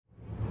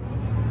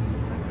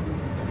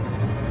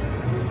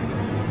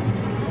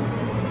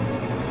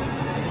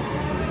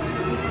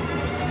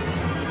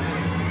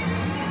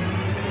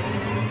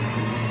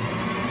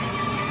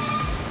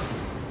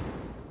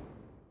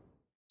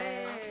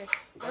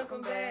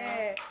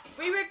Yeah.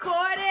 We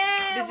recorded.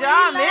 Did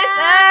y'all miss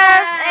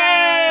us?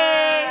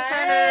 Hey,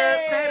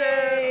 turn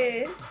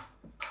up.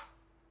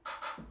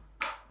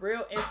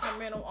 Real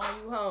instrumental on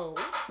you hoes.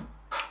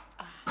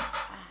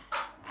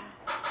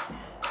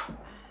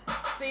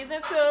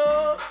 Season 2.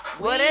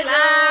 What we it live.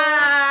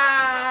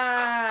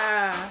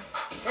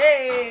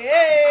 Hey,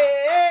 hey,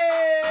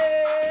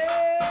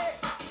 hey.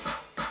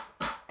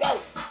 Go,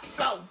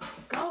 go,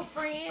 go,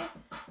 friend.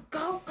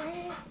 Go,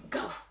 friend,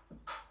 go.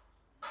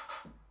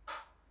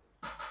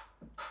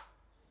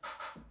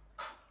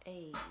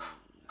 Hey,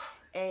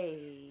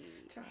 hey.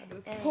 Trying to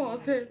Hey.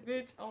 pause that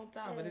bitch on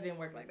time, but it didn't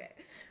work like that.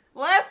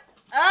 What's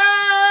up?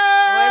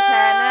 What's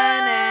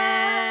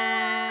happening?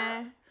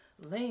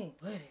 Lean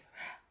with it.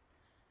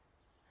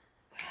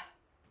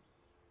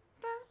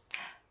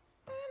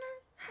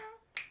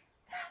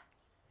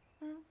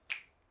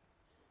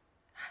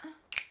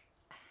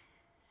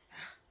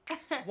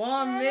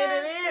 One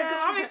minute in,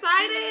 because I'm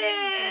excited.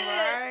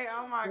 Right?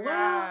 Oh my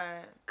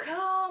God.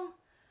 Come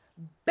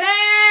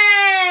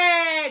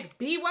back.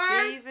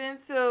 B-word. Season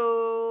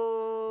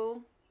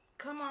 2.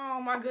 Come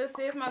on, my good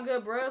sis, my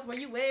good bros. Where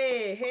you at?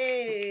 Hey,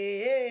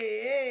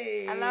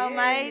 hey, Hello, hey.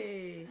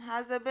 mates.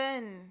 How's it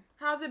been?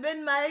 How's it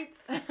been, mates?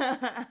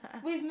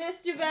 We've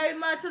missed you very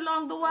much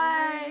along the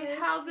way.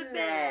 How's it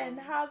been?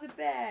 How's it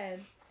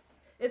been?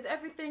 Is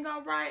everything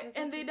all right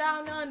in the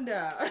down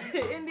under?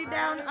 In the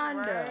down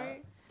under.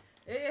 Right.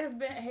 It has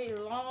been a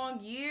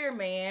long year,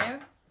 man.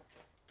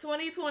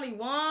 2021.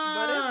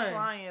 But it's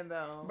flying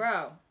though.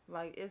 Bro.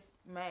 Like it's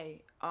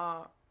May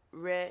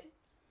already.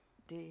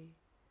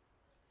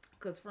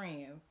 Cause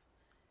friends,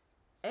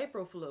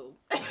 April flew.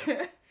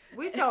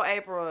 We told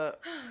April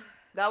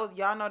that was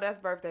y'all know that's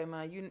birthday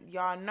month.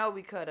 Y'all know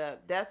we cut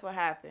up. That's what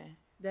happened.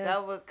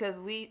 That was cause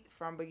we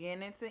from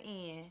beginning to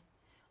end,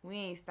 we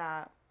ain't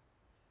stopped.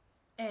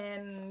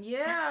 And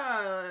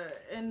yeah,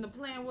 and the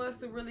plan was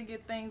to really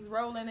get things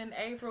rolling in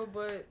April,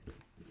 but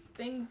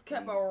things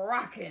kept a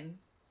rocking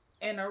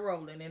and a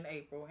rolling in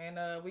April,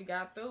 and we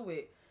got through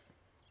it.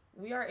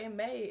 We are in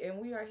May, and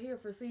we are here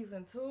for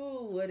season 2.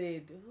 What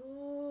it do?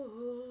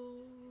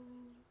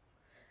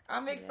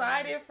 I'm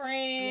excited,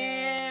 friends.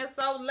 Yeah.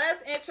 So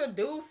let's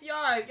introduce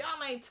y'all. If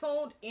y'all ain't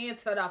tuned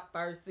into the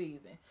first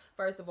season,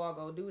 first of all,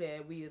 go do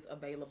that. We is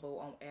available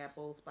on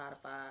Apple,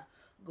 Spotify,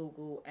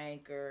 Google,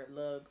 Anchor.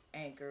 Lug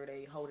Anchor.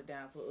 They hold it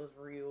down for us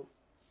real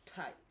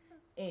tight.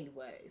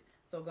 Anyways,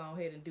 so go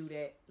ahead and do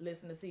that.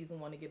 Listen to season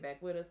 1 to get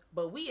back with us.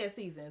 But we at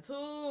season 2.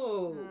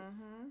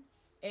 Mm-hmm.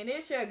 And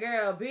it's your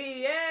girl,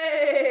 B.A.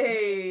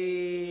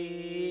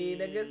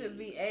 The good sis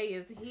B.A.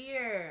 is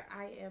here.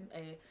 I am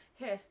a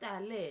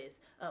hairstylist,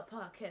 a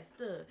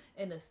podcaster,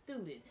 and a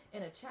student,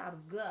 and a child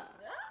of God.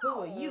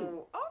 Who are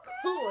you?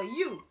 Okay. Who are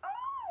you?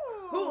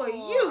 Oh, Who are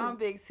you? I'm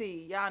Big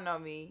T. Y'all know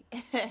me.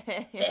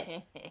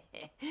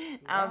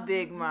 I'm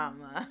Big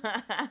Mama.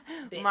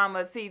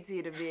 Mama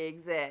TT to be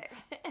exact.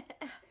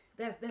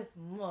 That's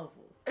mother.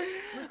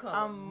 We call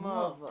I'm her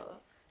mother.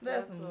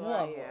 That's who mother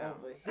I am.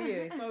 over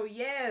here. So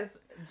yes,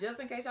 just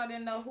in case y'all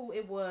didn't know who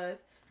it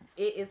was,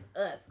 it is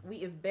us. We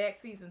is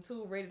back season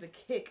 2, ready to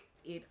kick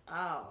it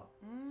all.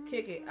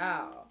 Kick it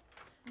all.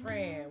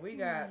 Friend, we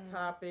got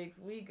topics,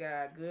 we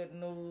got good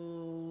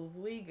news,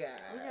 we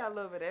got a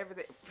little bit of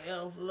everything.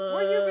 Self-love.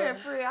 Where you been,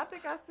 Free? I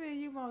think I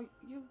seen you on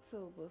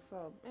YouTube or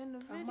something in the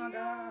video. Oh my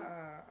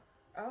God.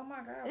 Oh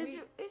my God. Is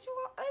you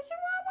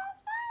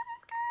almost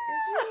famous, girl?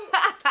 Is you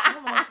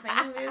almost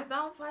famous?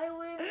 Don't play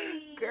with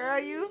me. Girl,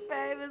 you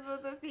famous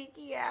with the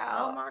peaky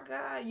out. Oh my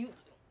God.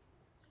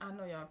 I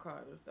know y'all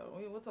caught us though.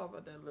 We'll talk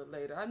about that a little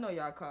later. I know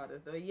y'all caught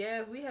us though.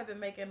 Yes, we have been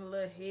making a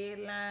little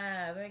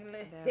headlines.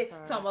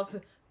 Talking about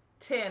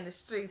tearing the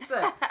streets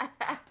up.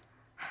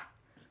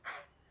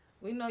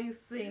 We know you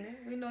seen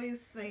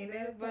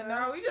it. But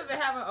no, we just been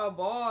having a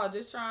ball,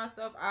 just trying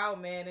stuff out,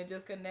 man, and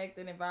just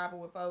connecting and vibing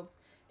with folks.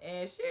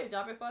 And shit,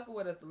 y'all been fucking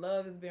with us. The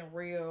love has been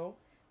real.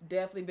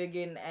 Definitely been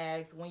getting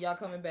asked when y'all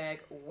coming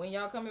back. When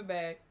y'all coming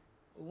back.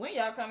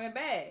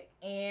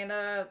 And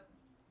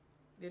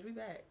bitch, we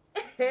back.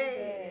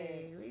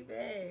 Hey, we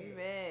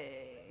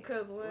back.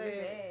 Cause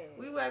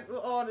we back with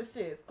all the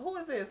shits. Who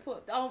is this?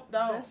 Don't.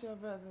 That's your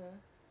brother.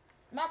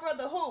 My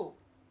brother who? Oh,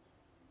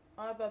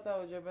 I thought that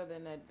was your brother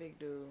and that big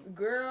dude.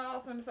 Girl, I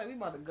was gonna say we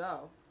about to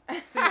go.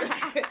 See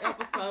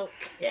episode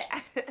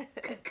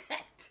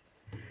cut.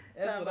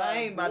 That's what I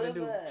ain't about to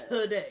do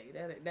today.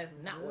 That's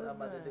not what I'm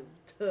about to do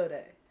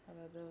today. I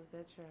thought that was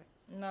that track.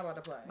 I'm not about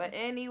to play. But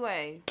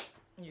anyways.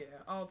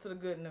 Yeah, on to the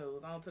good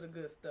news. On to the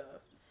good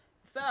stuff.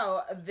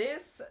 So,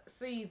 this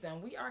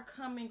season, we are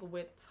coming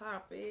with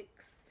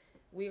topics.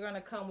 We're going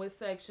to come with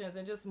sections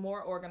and just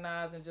more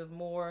organized and just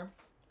more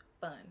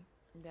fun.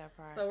 That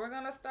part. So, we're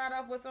going to start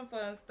off with some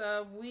fun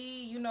stuff.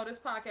 This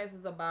podcast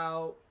is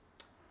about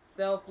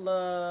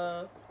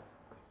self-love,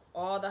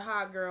 all the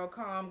hot girl,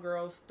 calm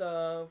girl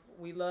stuff.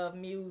 We love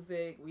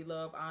music. We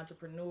love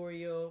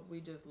entrepreneurial.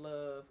 We just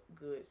love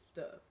good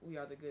stuff. We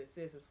are the good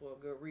sisters for a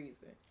good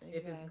reason. Exactly.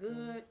 If it's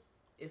good,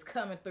 it's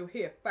coming through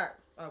here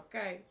first,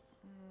 okay?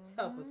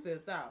 Help us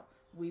sis out.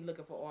 we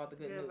looking for all the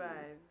good news. Good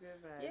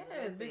vibes. Yes,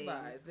 good big things,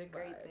 vibes, big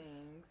great vibes.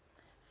 things.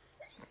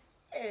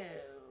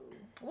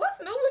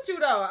 What's new with you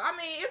though? I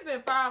mean, it's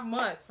been 5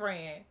 months,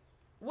 friend.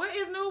 What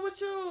is new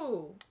with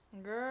you?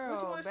 Girl,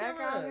 what you wanna back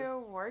share out with us? here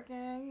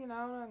working, you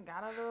know,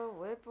 got a little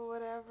whip or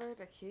whatever.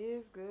 The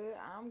kids good.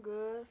 I'm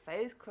good.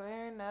 Face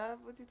clearing up.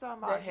 What you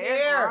talking about? The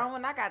hair.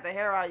 growing. I got the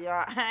hair out,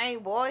 y'all. I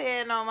ain't boy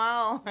head no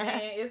more.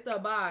 Man, it's the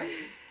body.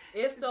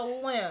 It's the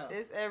limb.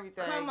 It's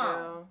everything, Come girl.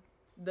 on.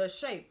 The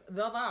shape,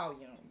 the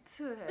volume.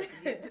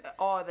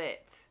 All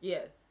that.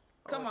 Yes.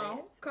 Come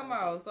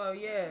on. So,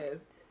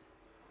 yes.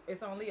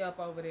 It's only up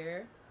over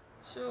there.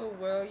 Sure.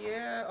 Well,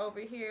 yeah,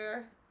 over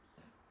here.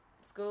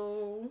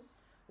 School.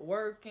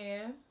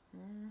 Working.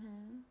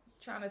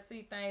 Trying to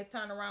see things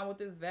turn around with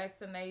this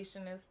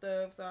vaccination and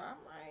stuff. So, I'm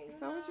like,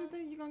 so what you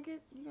think you gonna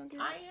get?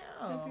 I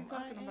am. Since we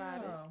talking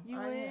about it. You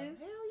I is? am.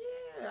 Hell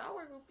yeah. I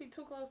work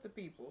too close to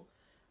people.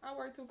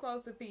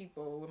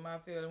 With my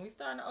field, and we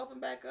starting to open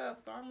back up.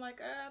 So I'm like,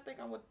 I think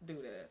I want to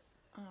do that.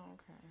 Oh,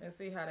 okay. And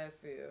see how that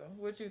feel.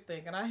 What you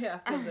think? And I feel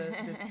the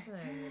singing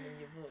in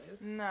your voice.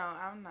 No,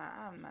 I'm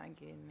not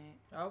getting it.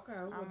 Okay.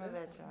 Well, I'm gonna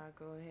let y'all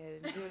go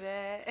ahead and do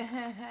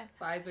that.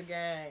 Pfizer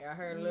gang. I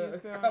heard a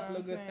couple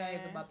of good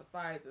things about the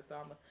Pfizer, so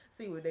I'm gonna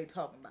see what they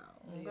talking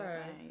about.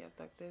 Okay. Your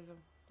thugthism.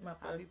 My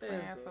I'll be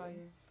praying for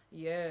you.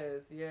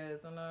 Yes.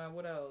 And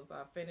what else?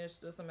 I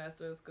finished the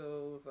semester of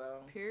school,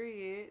 so.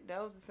 Period.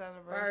 That was a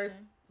celebration.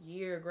 First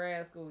year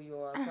grad school, you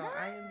all. So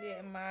I am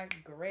getting my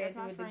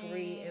graduate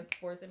degree in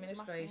sports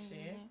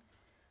administration.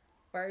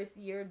 First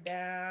year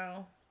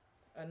down,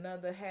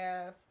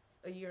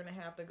 a year and a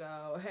half to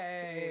go.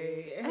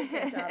 Hey,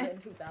 y'all in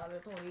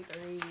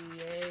 2023.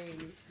 Hey.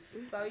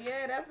 So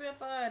yeah, that's been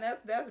fun.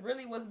 That's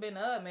really what's been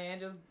up, man.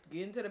 Just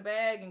getting to the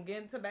bag and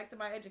back to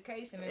my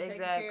education and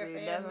taking care of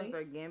family. That's what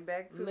they're getting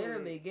back to.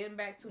 Literally getting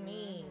back to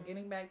me,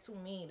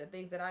 the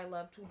things that I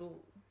love to do.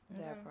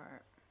 That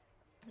part.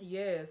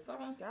 Yeah, so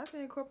got to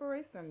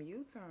incorporate some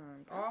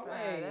U-turn.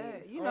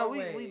 Always. You know,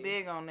 we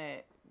big on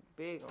that.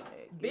 Big on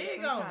that.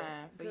 Big on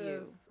time it. For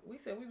you. We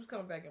said we was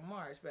coming back in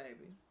March,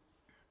 baby.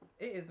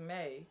 It is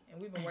May, and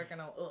we've been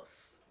working on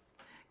us.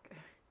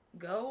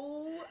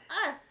 Go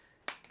us.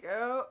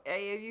 Go.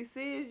 Hey, if you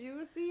see it, you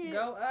will see it.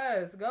 Go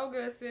us. Go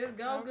good sis.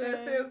 Go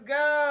good sis.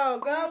 Go.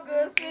 Go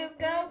good sis.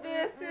 Go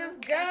good sis.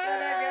 Go.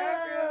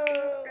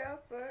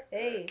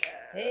 Hey.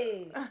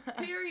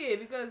 Period.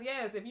 Because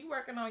yes, if you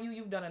working on you,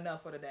 you've done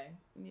enough for the day.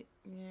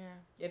 Yeah.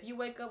 If you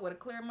wake up with a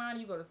clear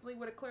mind, you go to sleep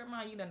with a clear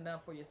mind, you done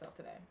enough for yourself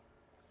today.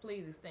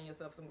 Please extend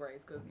yourself some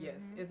grace, because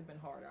yes, it's been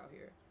hard out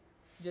here.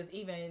 Just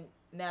even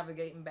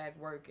navigating back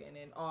working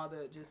and all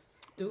the just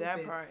stupid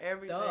that part,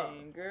 everything, stuff.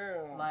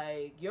 Girl.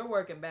 Like, you're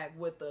working back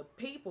with the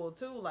people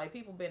too. Like,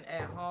 people been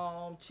at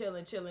home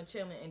chilling,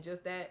 and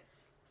just that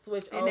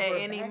switch over at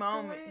any back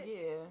moment. to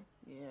it.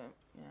 Yeah.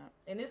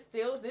 And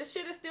this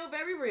shit is still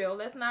very real.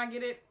 Let's not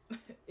get it.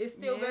 It's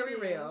still very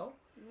real.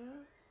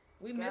 Yeah.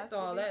 We missed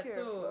all that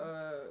too.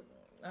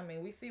 I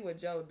mean, we see what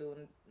Joe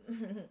doing.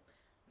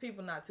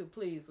 People not too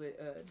pleased with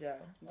Joe.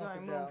 Joe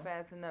ain't moving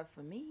fast enough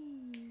for me.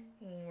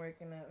 He ain't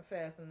working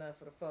fast enough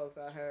for the folks,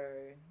 I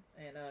heard.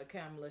 And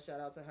Kamala, shout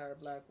out to her,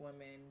 black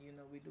women. You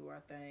know, we do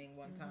our thing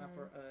one time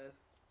for us.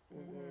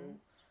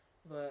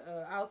 But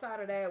outside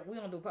of that, we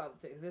don't do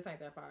politics. This ain't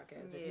that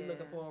podcast. If you're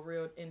looking for a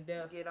real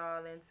in-depth... Get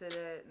all into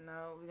that.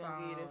 No, we're going to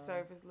give you the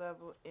surface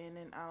level in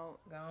and out.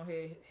 Go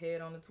ahead,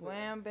 head on the Twitter.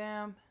 Wham,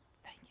 bam.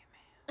 Thank you,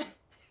 ma'am.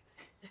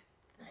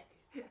 Thank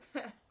you.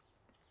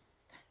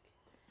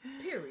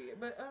 Period.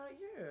 But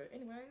yeah.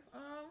 Anyways,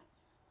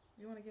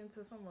 you want to get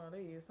into some of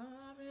these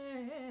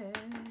topics?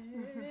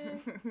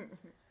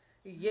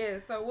 Yeah.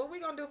 So what we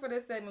gonna do for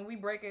this segment? We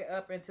break it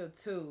up into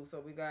two. So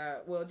we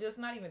got just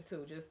not even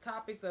two, just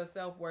topics of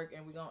self work,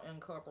 and we gonna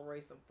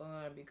incorporate some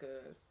fun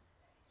because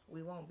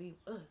we won't be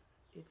us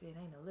if it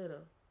ain't a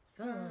little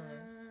fun.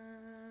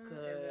 Oh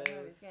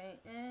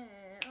shit,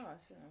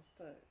 I'm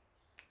stuck.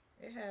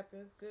 It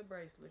happens. Good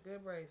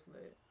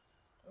bracelet.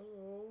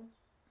 Ooh.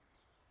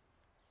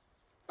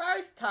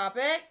 First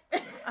topic.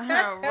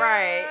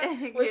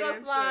 Right. We're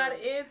gonna slide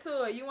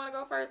into it. You want to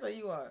go first or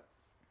you want?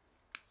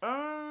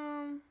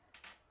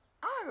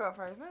 I'll go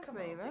first. Let's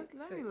see.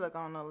 Let me look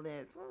on the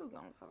list. What we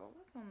gonna talk?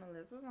 What's on the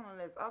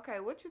list? Okay,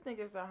 what you think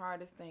is the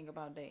hardest thing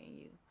about dating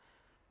you?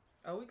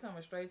 Oh, we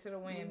coming straight to the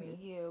whammy.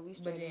 Yeah, we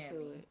straight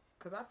into it.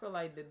 Cause I feel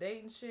like the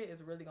dating shit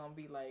is really gonna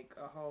be like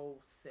a whole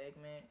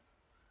segment.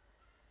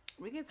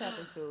 We can tap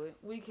into it.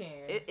 We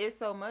can. It's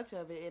so much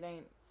of it. It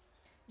ain't.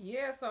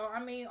 Yeah, so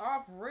I mean,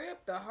 off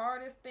rip, the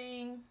hardest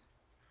thing,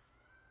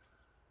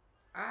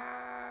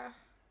 I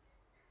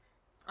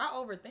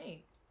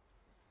overthink.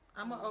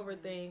 I'm an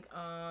overthink,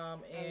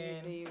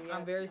 and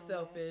I'm very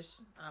selfish.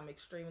 I'm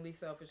extremely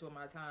selfish with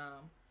my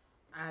time.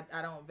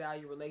 I don't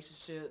value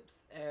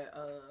relationships at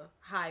a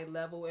high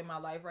level in my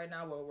life right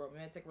now, or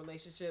romantic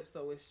relationships.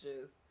 So it's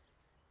just,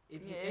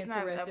 if you're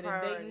interested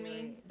in dating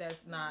me,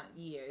 that's not,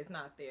 it's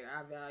not there.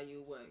 I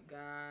value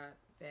God,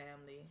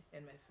 family,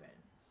 and my friends.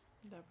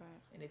 That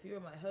right. And if you're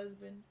my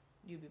husband,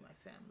 you be my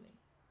family.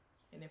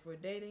 And if we're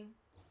dating,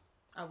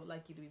 I would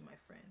like you to be my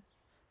friend.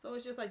 So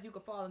it's just like you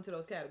could fall into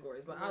those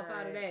categories. But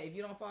outside of that, if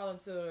you don't fall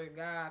into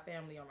God,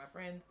 family, or my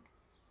friends,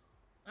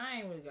 I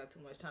ain't really got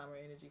too much time or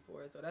energy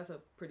for it. So that's a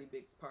pretty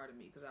big part of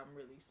me because I'm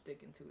really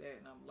sticking to that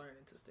and I'm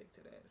learning to stick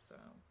to that. So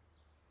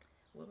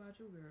what about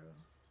you, girl?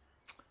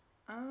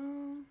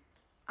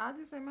 I'll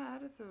just say my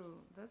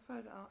attitude. That's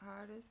probably the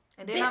hardest.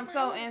 And then I'm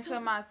so into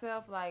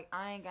myself, like,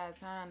 I ain't got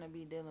time to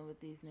be dealing with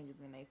these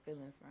niggas and their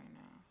feelings right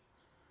now.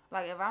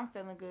 Like, if I'm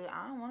feeling good,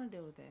 I don't want to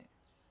deal with that.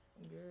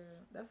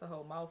 Girl, that's a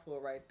whole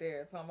mouthful right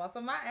there. Talking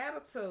about my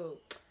attitude.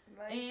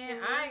 Like, and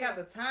I ain't got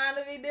the time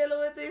to be dealing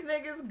with these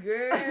niggas,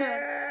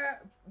 girl.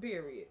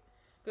 Period.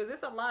 Because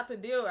it's a lot to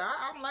deal with.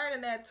 I'm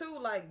learning that too.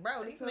 Like,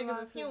 bro, these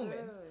niggas is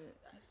human.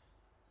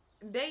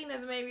 Dating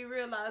has made me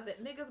realize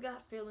that niggas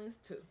got feelings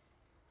too.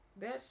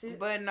 That shit.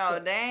 But no,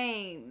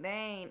 they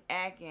ain't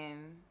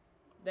acting.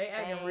 They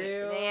acting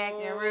real. They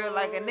acting real.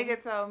 Like a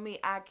nigga told me,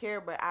 I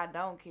care, but I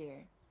don't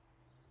care.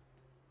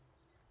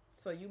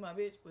 So you my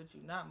bitch, but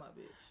you not my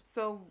bitch.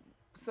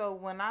 So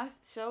when I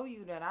show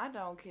you that I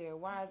don't care,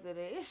 why is it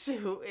an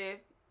issue if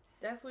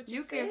that's what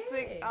you can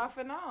flick off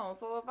and on?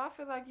 So if I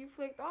feel like you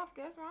flicked off,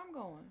 guess where I'm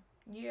going?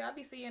 Yeah, I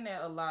be seeing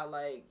that a lot.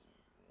 Like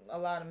a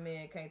lot of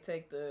men can't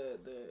take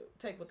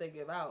take what they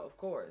give out, of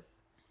course.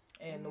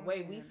 And the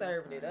way we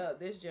serving it up,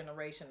 this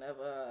generation of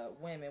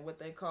women, what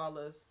they call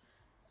us,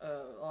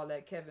 all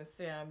that Kevin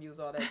Sam use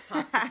all that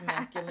toxic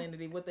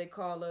masculinity. What they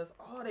call us?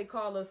 Oh, they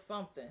call us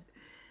something.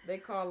 They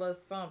call us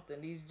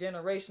something. These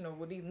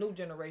new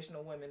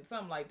generational women,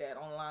 something like that,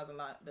 on the lines of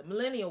the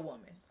millennial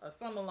woman, or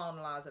something along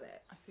the lines of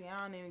that. See,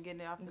 I don't even get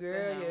that off the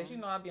girl, sound. yes, you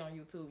know I be on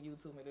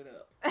YouTubing it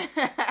up.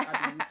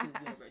 I do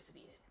YouTube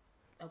University.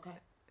 Okay.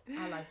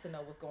 I like to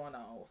know what's going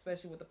on,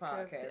 especially with the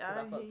podcast.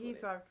 He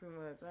talk too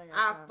much.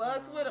 I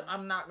fucks with him.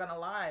 I'm not gonna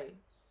lie.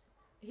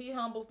 He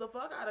humbles the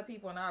fuck out of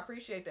people, and I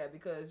appreciate that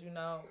because,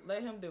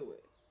 let him do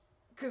it.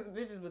 Because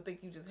bitches would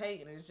think you just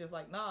hating, and it's just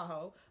like, nah,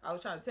 ho. I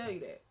was trying to tell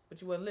you that,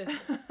 but you wasn't listening.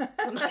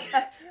 So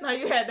now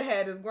you had to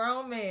have this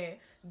grown man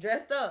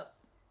dressed up,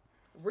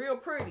 real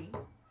pretty.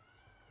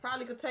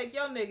 Probably could take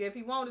your nigga if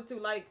he wanted to.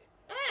 Like,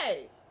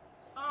 hey,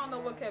 I don't know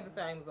what Kevin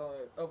Sam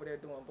was over there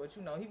doing, but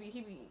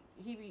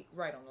he be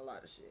right on a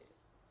lot of shit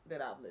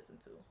that I've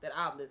listened to.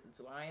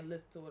 I ain't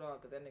listened to it all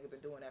because that nigga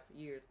been doing that for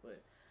years,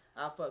 but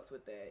I fucks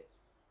with that.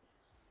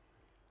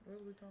 What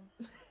was we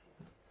talking?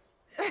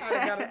 I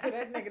done got into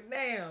that nigga.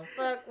 Damn,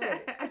 fuck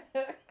with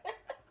it.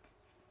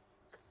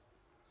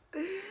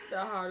 The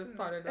hardest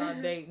part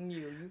about dating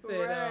you. You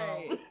said,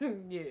 right.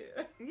 Yeah.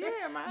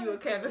 Yeah, you a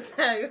Kevin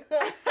Sam.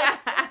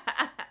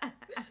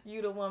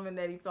 You the woman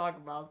that he talk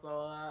about,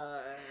 so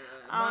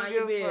mind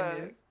your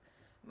business.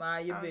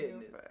 Mind your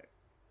business.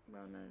 No,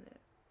 none of that.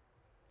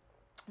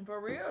 For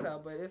real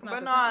though, but it's not.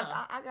 But no,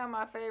 I got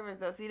my favorites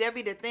though. See, that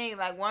be the thing.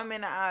 Like 1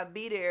 minute I'll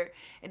be there,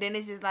 and then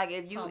it's just like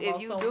if you do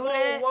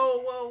that,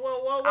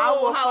 whoa, I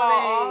will fall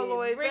all the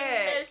way back.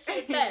 That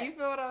shit back. You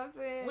feel what I'm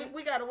saying?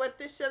 We gotta wet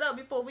this shit up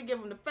before we give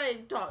them the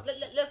fave talk.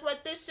 Let's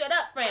wet this shit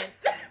up, friend.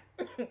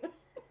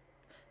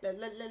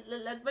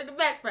 Let's bring it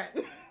back,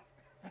 friend.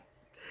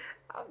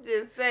 I'm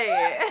just saying.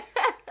 I can't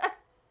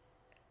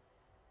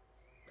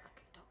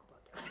talk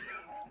about that.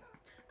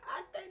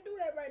 I can't do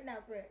that right now,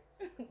 friend.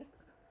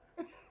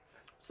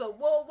 So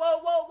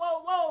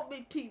whoa,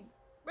 Big T,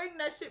 bring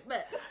that shit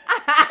back. Bring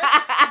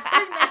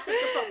that shit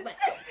the fuck back.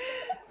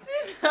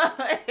 She's so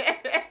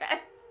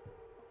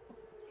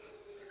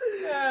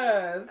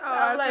yes.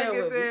 Stop playing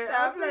with me.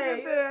 Stop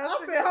playing. I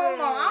said, hold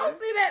on, I don't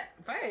see that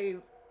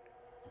face.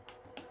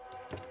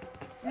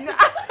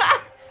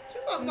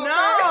 No,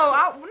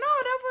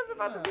 that wasn't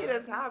about to be the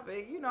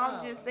topic.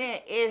 I'm just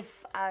saying if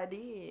I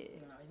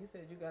did. No, you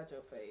said you got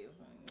your face.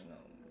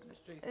 The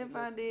streets. If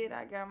I did,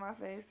 I got my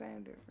face.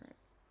 Same difference.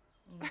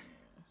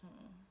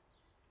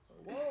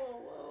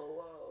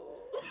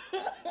 Whoa.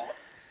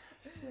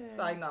 It's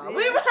like, no,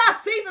 we were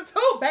out season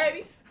 2,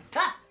 baby.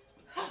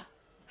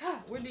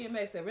 We're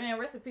DMX said, man,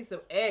 rest in peace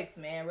of X,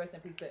 man. Rest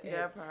in peace of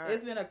X.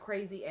 It's been a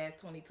crazy ass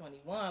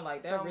 2021.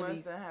 Like that really. So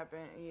much that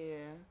happened,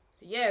 yeah.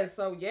 Yes,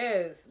 so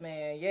yes,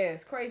 man,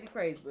 yes, crazy,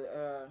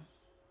 but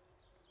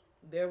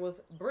there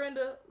was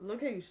Brenda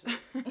Lakeisha.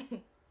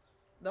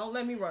 Don't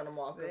let me run them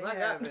off. They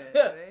haven't.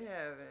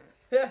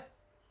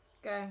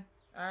 Okay.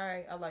 All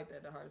right, I like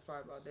that. The hardest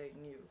part about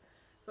dating you.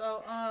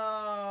 So,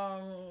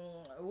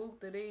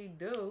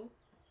 whoop-de-dee-do.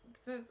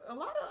 Since a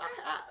lot of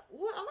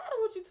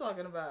what you're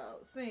talking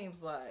about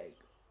seems like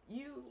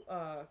you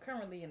are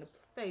currently in the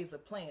phase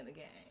of playing the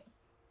game.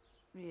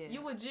 Yeah.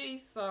 You a G,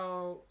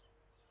 so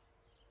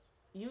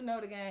you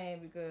know the game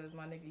because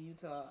my nigga, you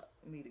taught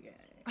me the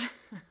game.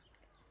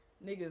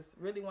 Niggas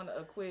really want to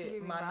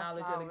equate my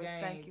knowledge of the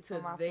game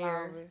to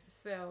their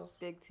self.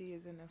 Big T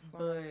is in the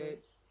flowers.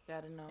 But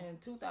gotta know. In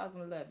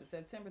 2011,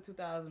 September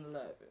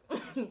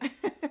 2011,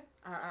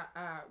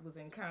 I was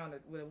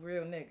encountered with a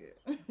real nigga.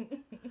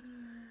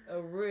 A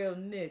real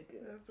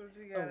nigga. That's what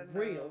you gotta know. A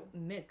real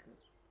nigga.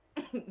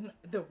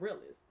 The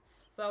realest.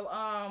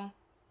 So,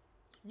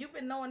 you've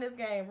been knowing this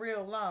game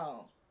real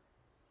long.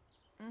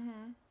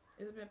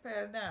 It's been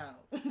passed down.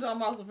 So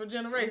I'm also for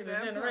generation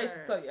to generation.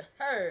 So you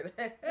heard.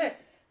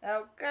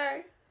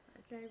 Okay.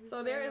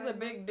 So there is a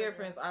big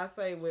difference, I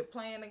say, with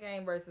playing the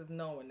game versus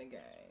knowing the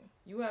game.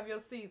 You have your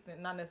seasons,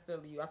 not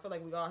necessarily you. I feel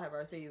like we all have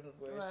our seasons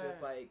where it's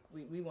just like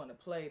we want to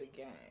play the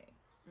game.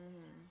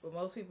 Mm-hmm. But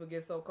most people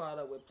get so caught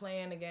up with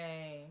playing the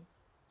game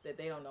that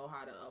they don't know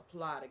how to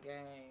apply the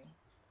game.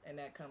 And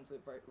that comes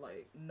with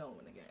like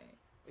knowing the game.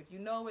 If you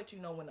know it, you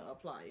know when to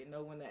apply it,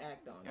 know when to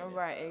act on it.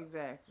 Right,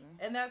 exactly.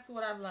 And that's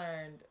what I've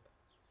learned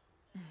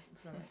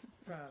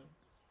from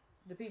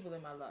the people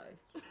in my life.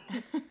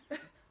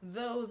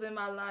 Those in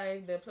my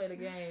life that play the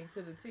game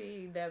to the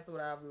T, that's what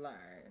I've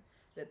learned.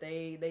 That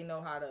they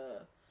know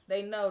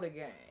they know the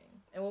game.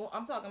 And when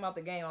I'm talking about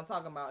the game, I'm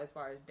talking about as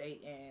far as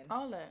dating.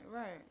 All that,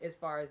 right. As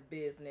far as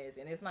business.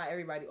 And it's not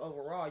everybody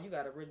overall. You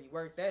got to really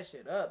work that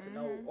shit up to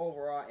know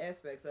overall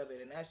aspects of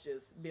it. And that's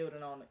just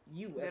building on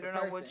you as a person.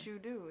 Building on what you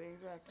do,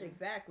 exactly.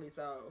 Exactly.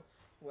 So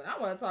what I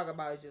want to talk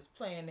about is just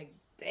playing the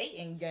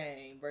dating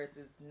game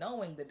versus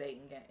knowing the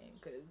dating game.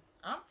 Because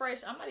I'm fresh.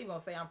 I'm not even going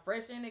to say I'm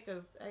fresh in it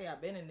because, hey,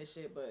 I've been in this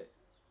shit. But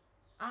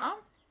I'm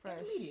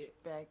fresh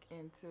back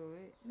into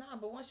it. Nah,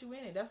 but once you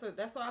in it, that's what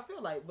I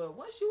feel like. But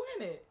once you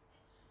in it,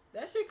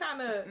 that shit kind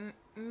of...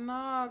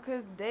 No,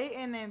 because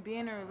dating and being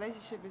in a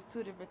relationship is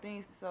two different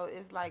things. So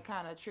it's like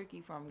kind of tricky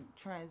from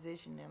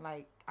transitioning.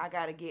 Like, I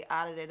got to get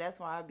out of there.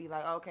 That's why I be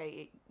like,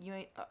 okay,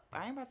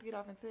 I ain't about to get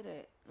off into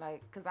that.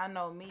 Like, because I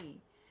know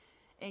me.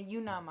 And you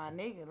not my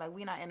nigga. Like,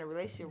 we not in a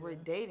relationship. We're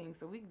dating.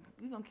 So we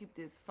going to keep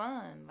this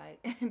fun.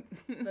 Like,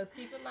 let's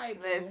keep it light,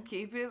 boo. Let's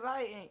keep it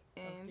light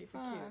and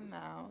fun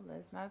now.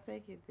 Let's not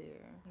take it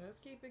there. Let's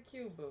keep it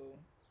cute, boo.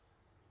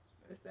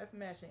 That's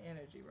matching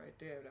energy right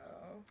there,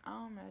 though. I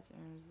don't match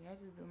energy. I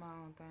just do my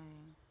own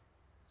thing.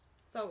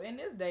 So in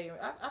this day,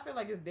 I feel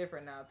like it's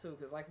different now too,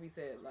 because like we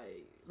said,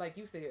 like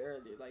you said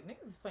earlier, like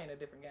niggas is playing a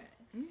different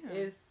game. Yeah.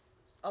 It's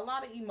a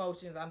lot of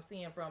emotions I'm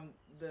seeing from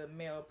the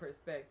male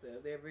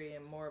perspective. They're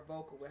being more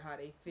vocal with how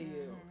they feel.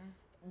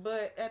 Mm-hmm.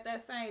 But at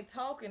that same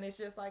token, it's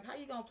just like, how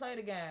you gonna play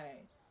the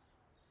game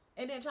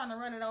and then trying to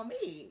run it on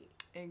me?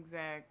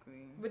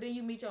 Exactly. But then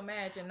you meet your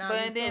match and now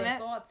you feel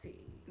salty.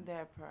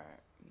 That part.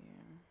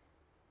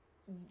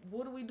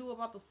 What do we do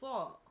about the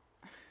salt?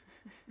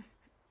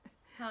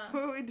 Huh?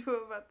 What do we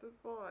do about the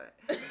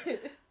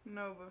salt?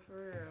 No, but for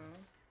real.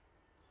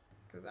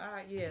 Cause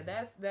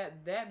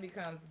that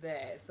becomes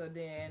that. So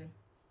then,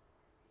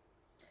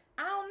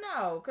 I don't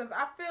know. Cause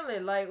I feel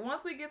it. Like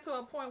once we get to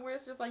a point where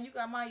it's just like you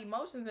got my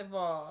emotions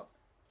involved,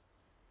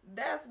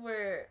 that's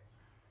where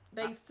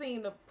they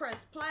seem to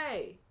press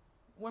play.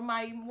 When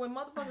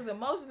motherfuckers'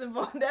 emotions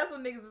involved, that's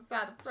when niggas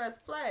decide to press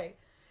play.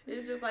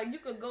 It's just like you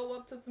could go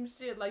up to some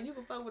shit, like you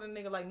could fuck with a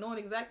nigga like knowing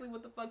exactly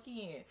what the fuck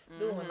he in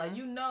doing. Like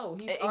he's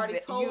already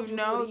told you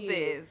what he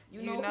is.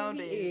 You know who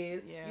he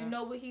is. Yeah. You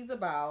know what he's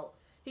about.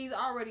 He's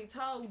already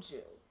told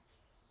you.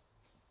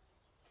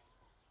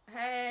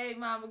 Hey,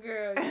 mama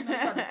girl, you know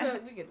about to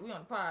cook. We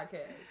on the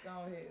podcast. Go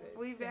ahead.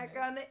 We back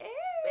on the air.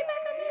 We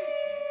back on the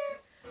air.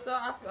 So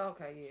I feel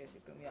okay. Yeah, she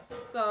threw me off.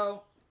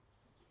 So,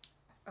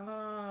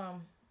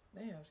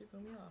 damn, she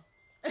threw me off.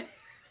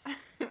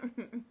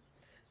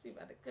 She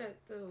about to cook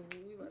too.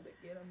 We about to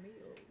get a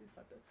meal. We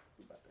about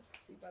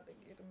to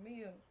get a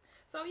meal.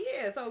 So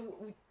yeah,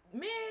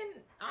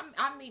 men,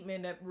 I meet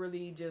men that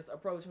really just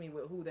approach me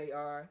with who they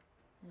are.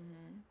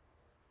 Mm-hmm.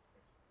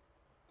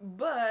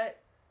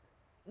 But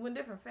when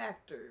different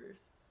factors,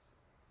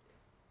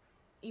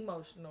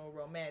 emotional,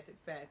 romantic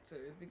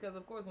factors, because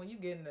of course when you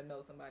getting to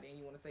know somebody and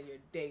you want to say you're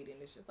dating,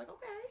 it's just like,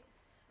 okay,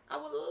 I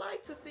would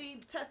like to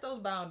test those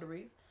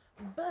boundaries.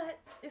 But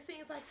it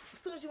seems like as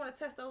soon as you want to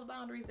test those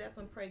boundaries, that's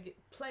when play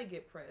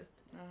get pressed.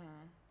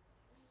 Uh-huh.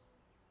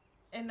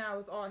 And now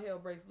it's all hell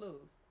breaks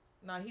loose.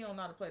 Now he don't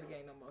know how to play the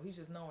game no more. He's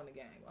just knowing the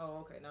game. Oh,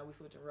 okay. Now we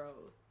switching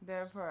roles.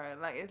 That part,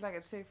 like it's like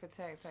a tick for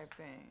tack type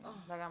thing. Oh.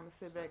 Like I'm gonna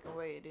sit back and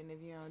wait, and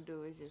if you don't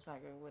do, it's just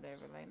like a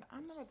whatever. Like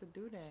I'm not about to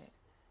do that.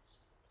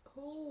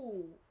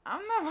 Who?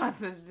 I'm not about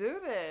to do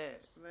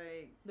that.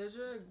 Like, does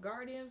your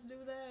guardians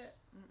do that?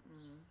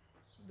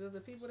 Does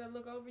the people that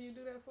look over you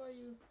do that for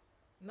you?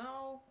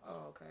 No?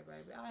 Oh, okay,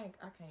 baby. I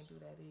can't do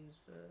that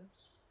either.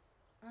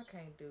 I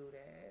can't do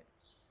that.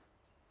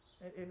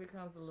 It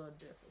becomes a little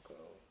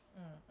difficult.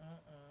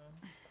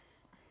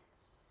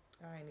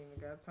 I ain't even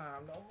got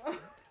time no more.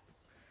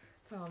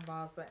 Talking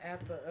about so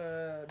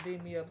after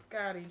Beat Me Up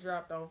Scotty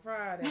dropped on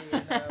Friday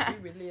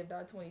and we relived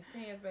our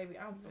 2010s, baby.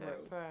 I'm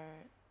through.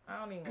 Right. I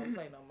don't even want to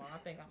play no more. I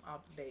think I'm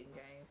out the dating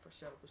game for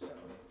sure.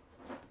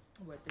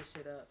 Wet this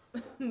shit up.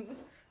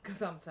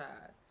 Cause I'm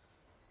tired.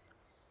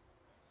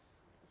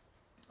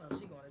 Oh,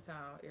 she going to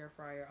town. Air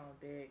fryer on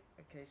deck.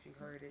 In case you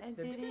heard it. That's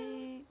the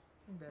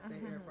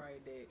air fryer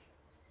deck.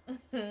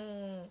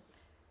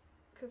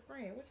 Cause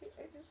friend, what you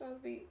supposed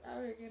to be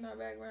out here getting our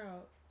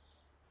background?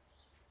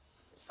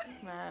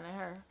 She's minding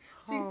her.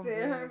 She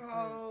said her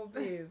whole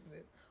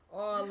business.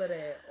 All of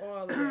that.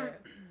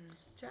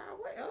 Child,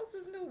 what else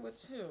is new with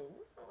you?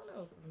 What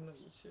else is new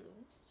with you?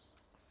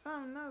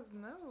 Something else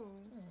new.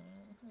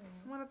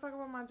 Want to talk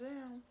about my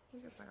jam? We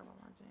can talk about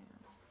my jam.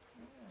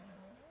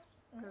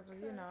 Because,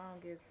 you know, I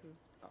don't get too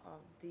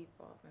deep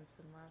off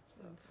into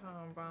myself.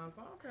 Time bombs.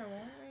 Okay,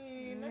 well,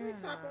 let me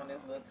talk on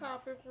this little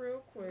topic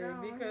real quick.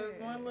 Because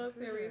one little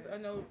series, I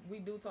know we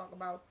do talk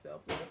about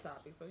self-love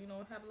topics, so, you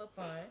know, have a little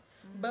fun.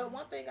 Mm-hmm. But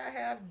one thing I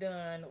have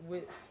done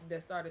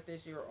that started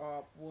this year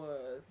off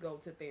was go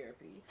to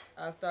therapy.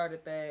 I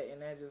started that, and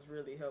that just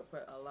really helped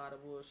put a lot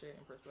of bullshit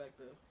in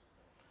perspective.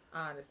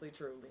 Honestly,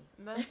 truly.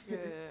 That's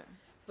good.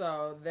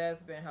 So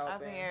that's been helping. I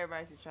think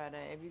everybody should try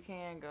that. If you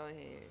can, go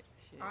ahead.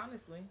 Shit.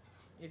 Honestly,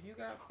 if you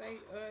got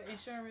state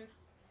insurance,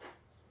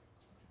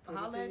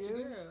 holla at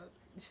your girl.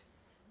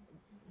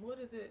 What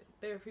is it?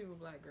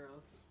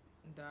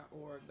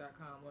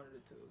 therapyforblackgirls.org.com, one of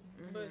the two.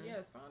 Mm-hmm. But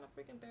yes, find a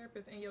freaking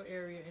therapist in your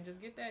area and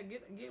just get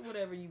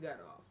whatever you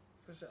got off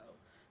for sure.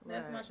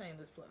 That's my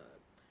shameless plug.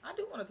 I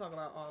do want to talk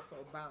about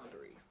also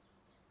boundaries.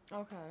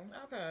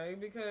 Okay,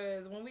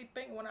 because when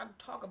I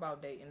talk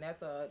about dating,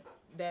 that's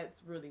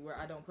really where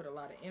I don't put a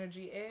lot of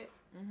energy at.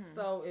 Mm-hmm.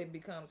 So it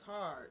becomes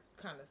hard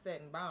kind of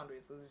setting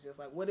boundaries because it's just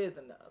like, what is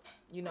enough?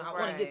 You know, I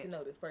want to get to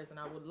know this person.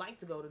 I would like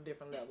to go to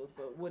different levels,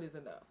 but what is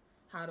enough?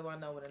 How do I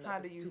know what enough is? How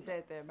do you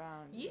set that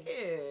boundary?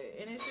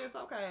 Yeah, and it's just,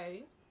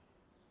 okay,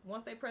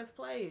 once they press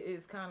play,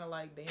 it's kind of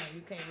like, damn,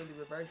 you can't really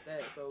reverse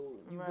that. So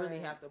you really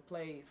have to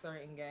play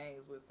certain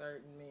games with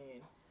certain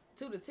men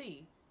to the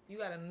T. You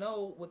got to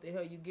know what the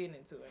hell you getting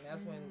into, and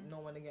that's when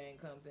knowing the game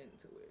comes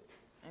into it.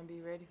 And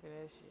be ready for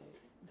that shit.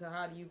 So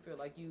how do you feel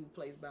like you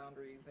place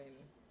boundaries in,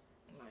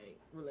 like,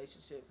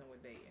 relationships and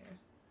with dating?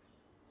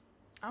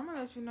 I'm going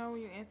to let you know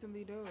when you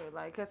instantly do it.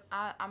 Like, because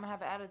I'm going to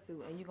have an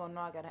attitude, and you going to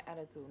know I got an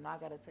attitude. Now I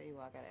got to tell you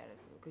why I got an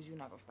attitude, because you're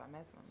not going to stop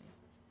messing with me.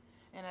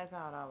 And that's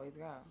how it always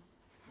go.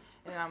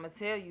 And I'm going to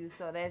tell you,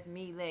 so that's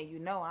me letting you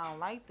know I don't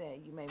like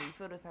that. You made me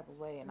feel this type of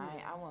way, and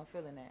I wasn't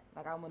feeling that.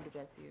 Like, I wouldn't do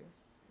that to you.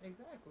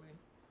 Exactly.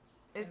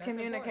 It's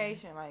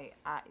communication. Important.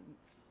 Like,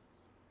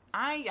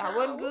 I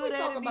wasn't good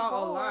at it before. We talked about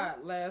a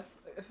lot last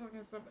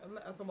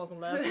semester.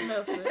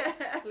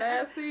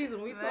 Last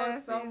season, we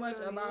talked so much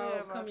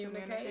about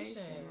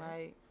communication.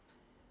 Like,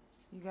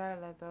 you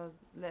gotta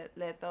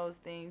let those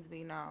things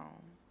be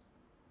known.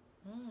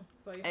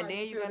 So how do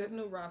you feel this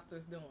new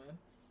roster's doing?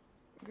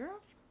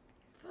 Girl,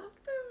 fuck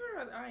this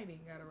roster. I ain't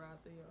even got a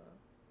roster, y'all.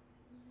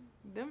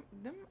 Them.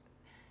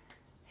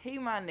 He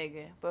my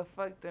nigga, but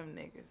fuck them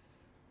niggas.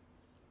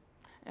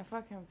 And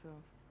fuck him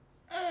too.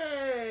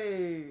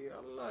 Hey, I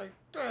like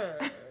that.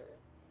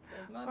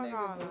 That's my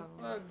nigga, but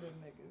fuck them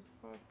niggas.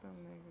 Fuck them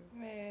niggas.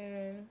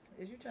 Man,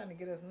 is you trying to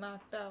get us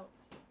knocked out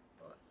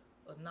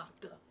or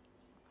knocked up?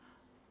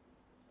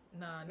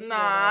 Nah. I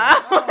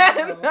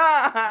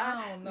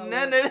don't know.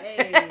 None of that.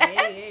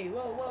 Hey,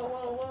 whoa, bro.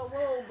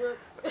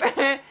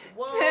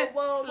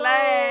 Whoa.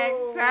 Flag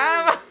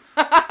time.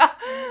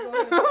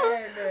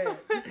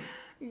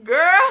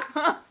 Girl,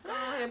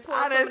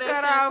 I done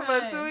sat out for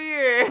 2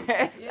 years.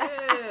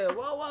 Yeah,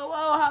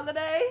 whoa,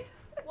 holiday.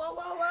 Whoa,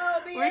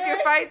 BA. We can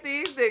fight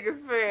these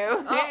niggas,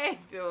 fam.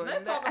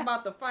 Let's talk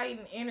about the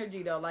fighting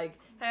energy, though. Like,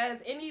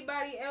 has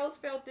anybody else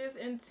felt this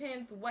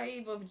intense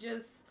wave of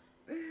just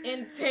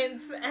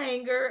intense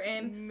anger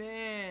and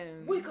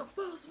we could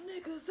bust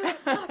niggas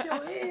up, knock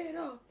your head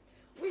off.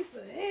 We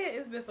some head.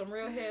 It's been some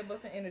real head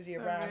busting energy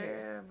around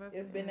here.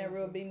 It's been that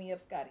real beat me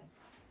up, Scotty.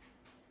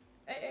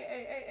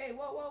 Hey,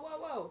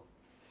 whoa.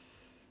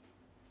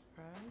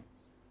 Right?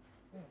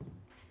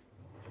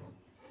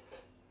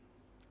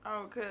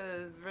 Oh,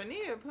 because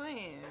Rania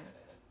playing.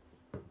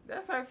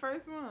 That's her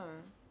first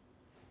one.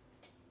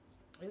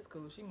 It's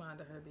cool. She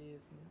minded her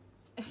business.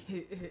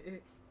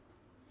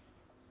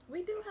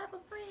 We do have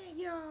a friend,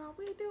 y'all.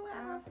 We do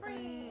have a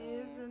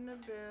friend. Is in the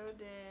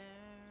building.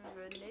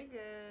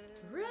 Renega.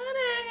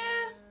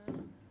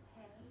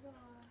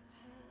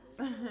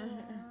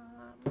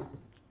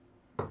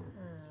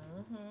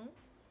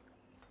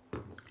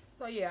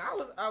 So yeah,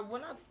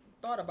 when I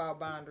thought about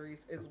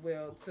boundaries as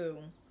well too.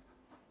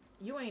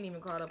 You ain't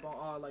even caught up on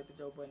all like the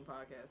Joe Budden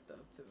podcast stuff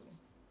too.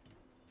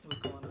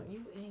 What's going on?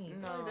 You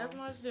ain't. No. That's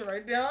my shit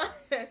right there.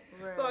 Right.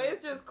 So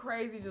it's just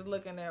crazy just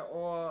looking at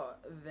all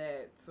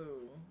that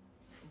too.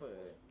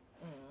 But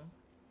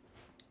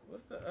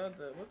what's the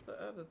other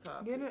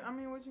topic?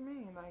 What you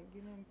mean? Like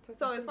getting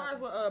so as far as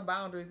with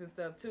boundaries and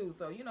stuff too.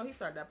 So you know he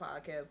started that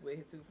podcast with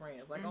his two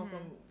friends, like on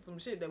some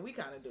shit that we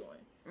kind of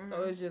doing.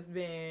 So it's just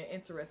been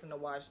interesting to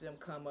watch them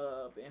come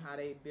up and how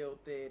they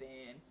built it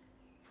and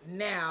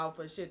now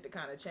for shit to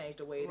kind of change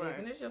the way it is.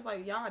 And it's just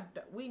like, y'all,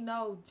 we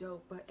know Joe,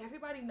 but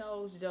everybody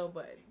knows Joe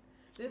Budden.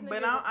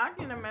 But I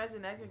can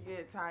imagine that could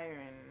get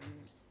tiring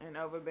and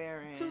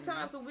overbearing. 2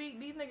 times a week.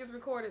 These niggas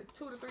recorded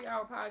 2 to 3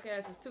 hour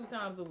podcasts is 2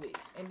 times a week.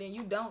 And then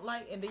you don't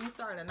like, and then you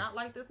starting to not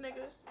like this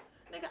nigga.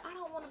 Nigga, I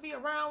don't want to be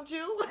around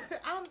you.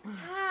 I'm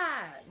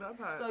tired.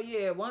 So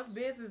yeah, once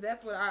business,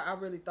 that's what I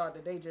really thought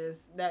that they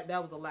just, that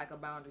was a lack of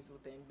boundaries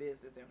within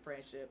business and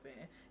friendship.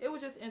 And it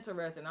was just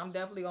interesting. I'm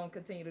definitely going to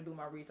continue to do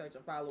my research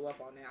and follow up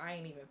on that. I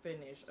ain't even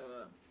finished.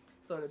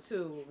 So the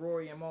two,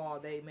 Rory and Maul,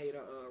 they made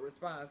a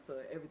response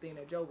to everything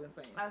that Joe been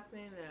saying. I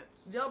seen that.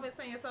 Joe been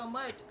saying so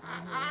much,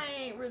 I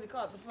ain't really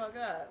caught the fuck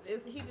up.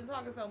 He been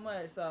talking so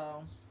much,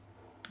 so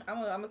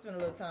I'm gonna spend a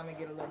little time and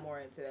get a little more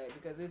into that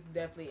because it's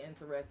definitely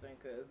interesting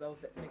because those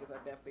niggas are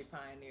definitely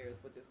pioneers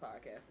with this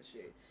podcast and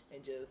shit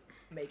and just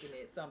making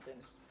it something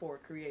for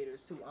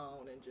creators to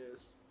own and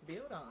just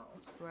build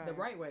on the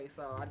right way.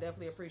 So I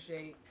definitely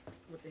appreciate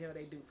what the hell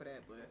they do for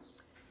that, but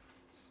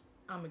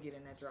I'm gonna get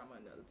in that drama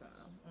another time.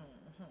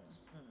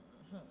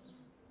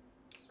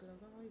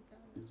 Cause I always got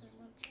this in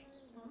my chain.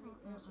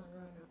 Dancing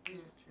around this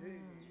bitch. Get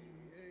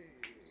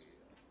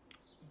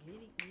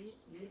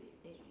it.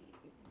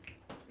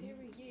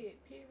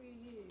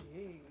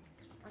 Period.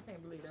 I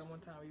can't believe that one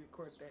time we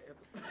recorded that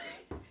episode.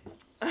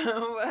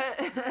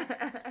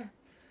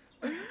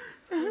 What?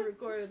 We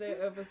recorded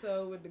that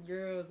episode with the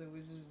girls and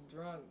was just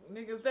drunk.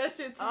 Niggas, that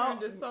shit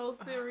turned so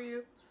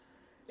serious.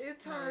 It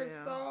turned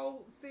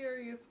so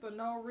serious for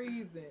no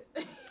reason.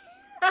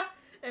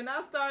 And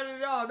I started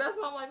it off. That's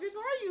why I'm like, bitch,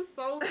 why are you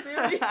so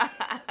serious?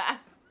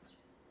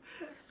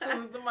 As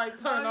soon as the mic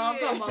turned on, I'm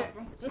talking about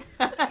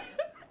some.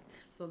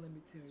 So let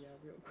me tell y'all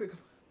real quick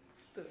about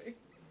the story.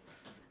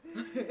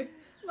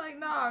 Like,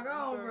 nah, go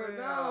on,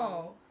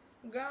 bro.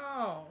 Go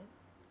on.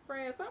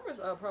 Friend, summer's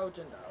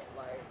approaching, though.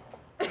 Like,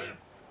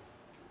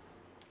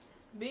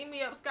 beat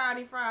me up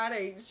Scotty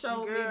Friday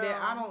showed me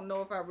that I don't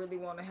know if I really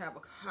want to have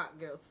a hot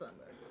girl summer.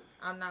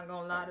 I'm not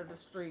going to lie to the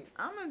streets.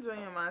 I'm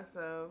enjoying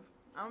myself.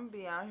 I'm going to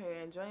be out here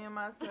enjoying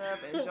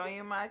myself,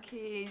 enjoying my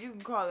kids. You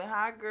can call it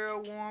hot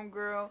girl, warm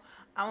girl.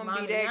 I'm going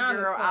to be that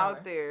girl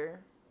out there.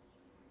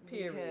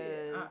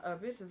 Period. A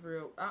bitch is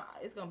real.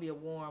 It's going to be a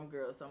warm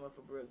girl summer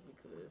for Brooke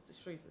because the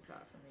streets is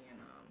hot for me and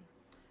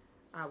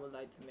I would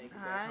like to make it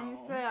back home. I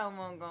ain't say I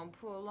wasn't going to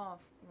pull off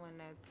when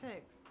that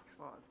text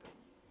fall through.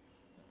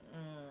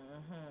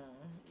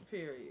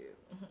 Period.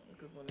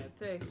 Because when that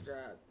text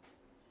dropped,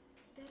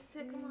 Daddy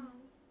said, come on.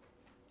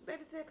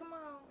 Baby said, come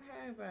on.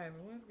 Hey, baby,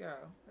 let's go.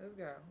 Let's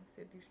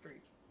hit these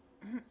streets.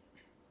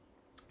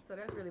 So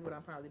that's really what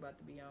I'm probably about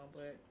to be on,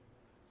 but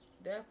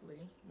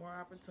definitely more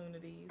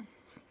opportunities.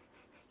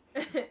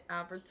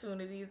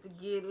 Opportunities to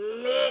get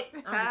lit.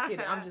 I'm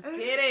just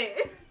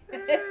kidding.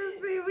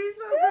 See, we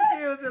so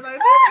confused. Like,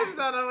 this is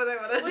not over there.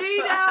 We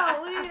don't.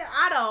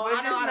 I don't.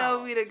 But just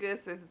know we the good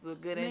sisters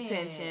with good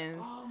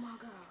intentions. Oh, my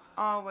God.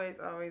 Always.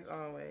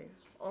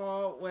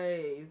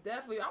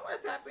 Definitely. I want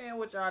to tap in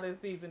with y'all this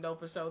season, though,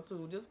 for sure,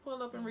 too. Just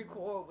pull up and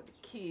record with the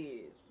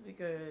kids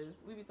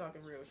because we be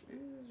talking real shit.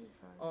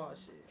 Oh,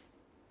 shit.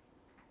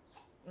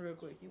 Real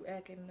quick, you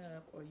acting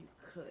up or you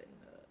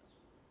cutting up?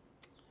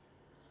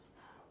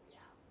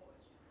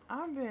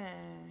 I've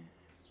been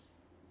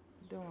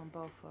doing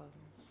both of them.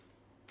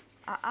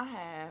 I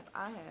have.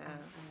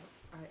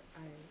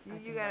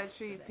 You gotta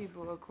treat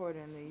people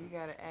accordingly. You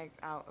gotta act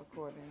out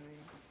accordingly.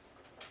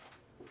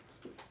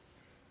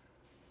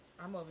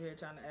 I'm over here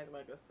trying to act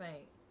like a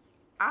saint.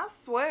 I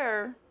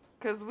swear,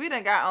 cause we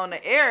done got on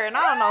the air and I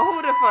don't know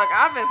who the fuck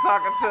I've been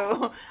talking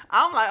to.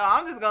 I'm like,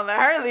 I'm just gonna let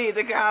her lead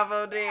the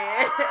convo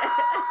then.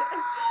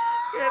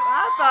 Cause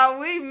I thought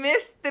we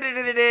missed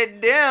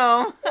it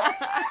them.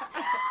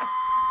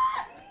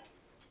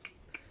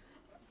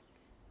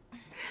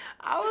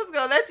 I was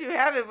gonna let you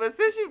have it, but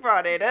since you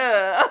brought it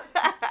up,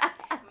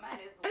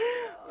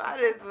 might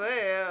as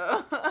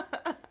well.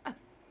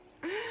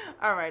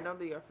 All right, don't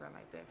be your friend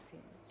like that,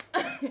 Tina.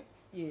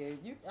 Yeah,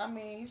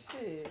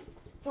 shit.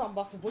 Talking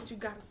about what you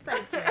gotta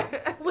say,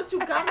 friend. What you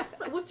gotta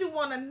say? What you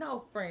wanna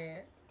know,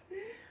 friend?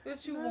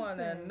 What you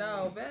wanna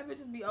know? Bad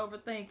bitches be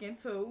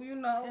overthinking too, you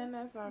know. And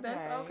that's okay.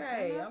 That's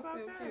okay. And I'm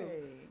still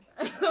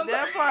cute.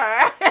 That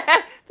part.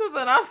 So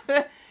I'm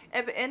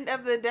at the end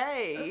of the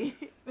day.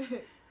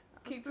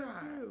 Keep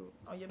trying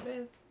on your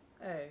best.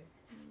 Hey,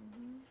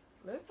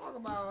 let's talk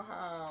about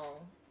how.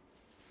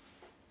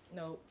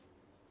 Nope.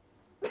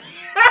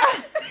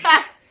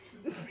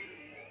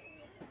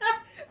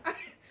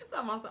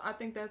 I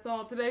think that's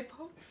all today,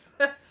 folks.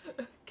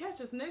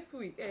 Catch us next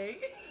week, eh?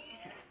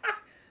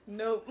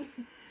 Nope.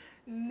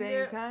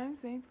 Same time,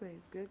 same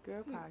place. Good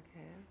Girl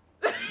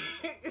Podcast.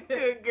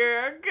 Good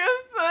girl,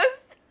 good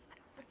sis.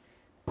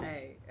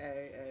 Hey.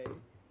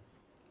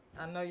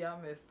 I know y'all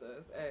missed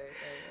us. Hey.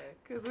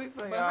 Cause we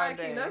play but all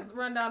day. Let's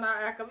run down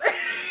our accolades.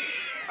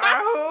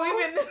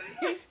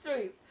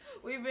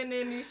 We've been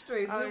in these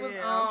streets. Oh, we was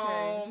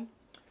okay.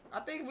 I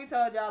think we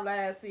told y'all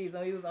last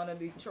season we was on the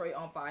Detroit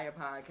on Fire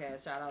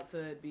podcast. Shout out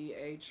to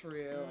B.A.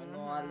 Trill and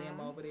Noah Lim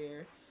over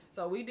there.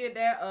 So we did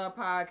that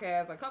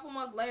podcast. A couple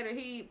months later,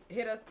 he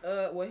hit us.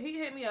 He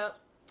hit me up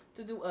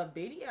to do a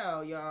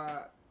video,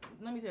 y'all.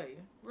 Let me tell you,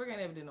 we're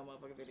gonna never do no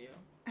motherfucking video.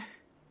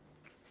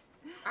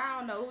 I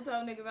don't know who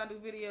told niggas I do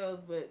videos,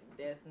 but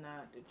that's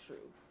not the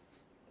truth.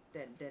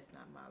 That's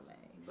not my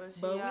lane. But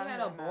we had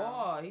a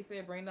ball. He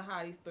said, bring the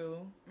hotties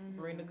through.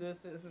 Bring the good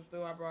sisters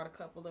through. I brought a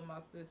couple of my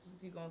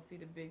sisters. You gonna see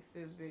the big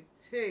sis, big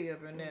T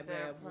up in that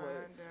bad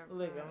boy.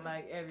 Looking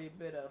like every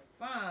bit of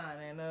fun.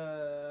 And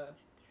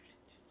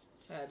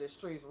had the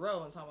streets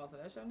rolling. Talking about, so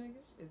that's your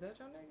nigga? Is that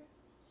your nigga?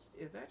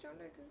 Is that your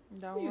nigga?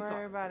 Don't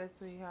worry about it,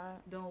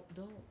 sweetheart. Don't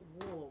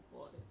war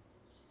about it.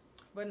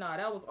 But nah,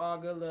 that was all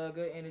good love,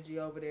 good energy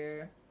over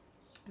there.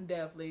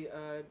 Definitely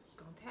gonna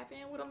tap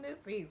in with them this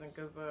season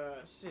because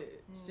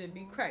shit should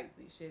be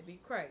crazy. Should be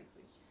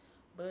crazy.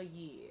 But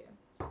yeah.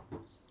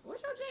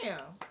 What's your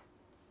jam?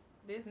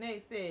 This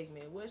next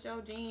segment. What's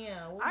your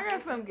jam? What I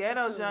got some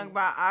ghetto junk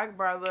by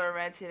Akbar, little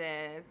ratchet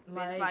ass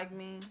bitch like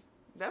me.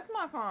 That's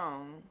my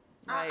song.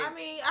 Like, I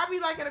mean, I be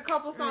liking a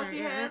couple songs she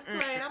has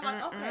played. I'm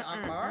like, okay,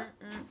 Akbar,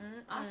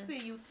 I see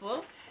you,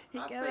 so. He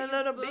got a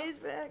little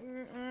bitch back.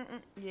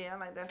 Yeah, I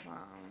like that song.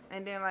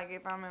 And then like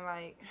if I'm in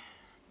like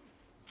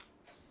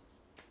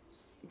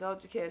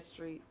Doja Cat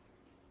Streets.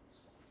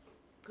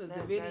 Cause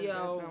the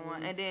video. That's been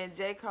one. And then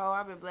J. Cole,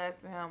 I've been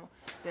blasting him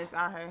since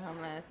I heard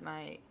him last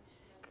night.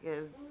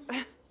 Cause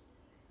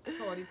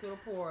Torty to the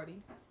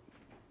party.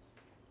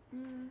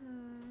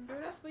 Girl,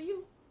 that's for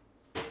you.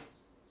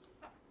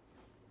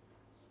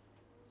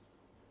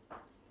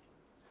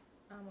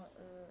 I'm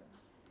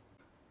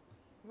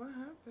What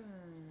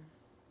happened?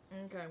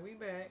 Okay, we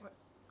back.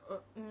 Come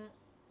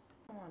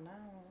on now.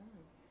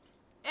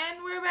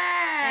 And we're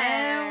back.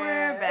 And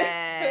we're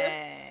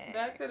back.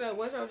 Back to the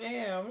what's your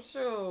jam?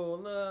 Sure,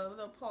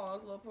 little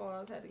pause.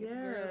 Had to get the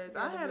girls Yes,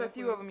 together. I had a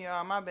few of them,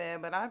 y'all. My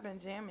bad, but I've been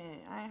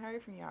jamming. I ain't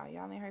heard from y'all.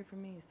 Y'all ain't heard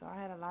from me, so I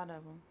had a lot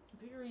of them.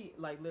 Period.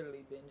 Like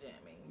literally been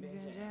jamming.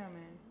 Been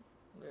jamming.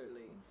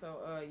 Literally.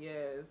 So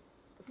yes.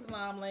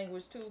 Slime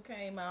Language 2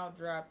 came out,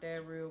 dropped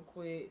that real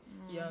quick.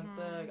 Young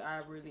Thug,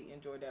 I really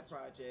enjoyed that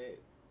project.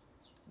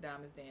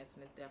 Diamonds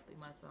Dancing is definitely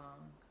my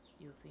song.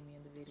 You'll see me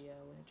in the video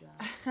when it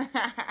drops.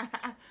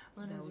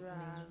 When it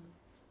drops.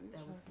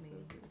 That was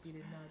me. If you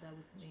didn't know, that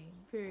was me.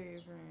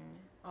 Period, friend.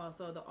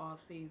 Also the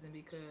off season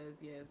because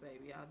yes,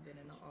 baby, I've been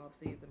in the off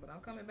season, but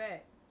I'm coming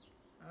back.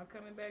 I'm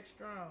coming back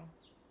strong.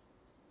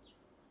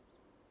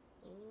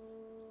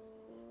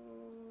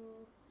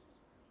 Ooh.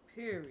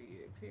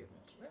 Period.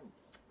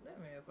 That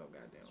man's so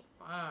goddamn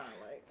fine.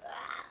 Like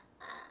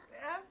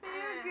I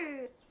feel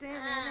good.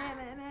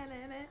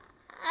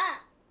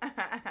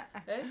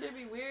 that should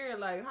be weird.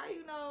 Like how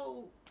you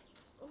know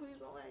who you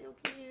gonna have your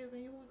kids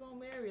and who you gonna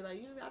marry? Like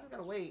I just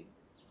gotta wait.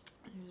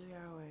 You just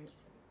gotta wait.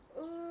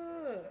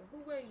 Who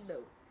waiting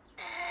though?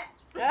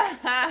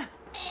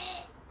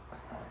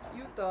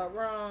 You thought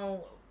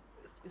wrong.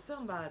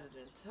 Somebody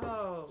done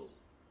told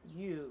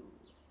you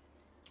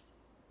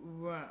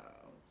wrong.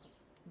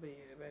 But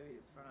yeah, baby,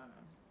 it's fine.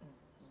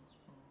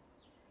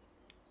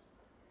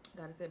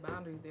 Gotta set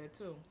boundaries there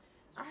too.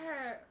 I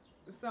had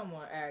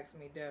someone ask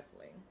me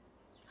definitely,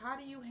 how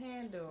do you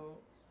handle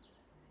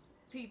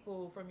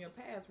people from your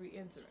past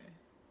re-entering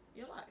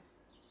your life?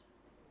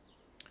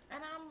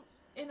 And I'm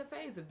in the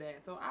phase of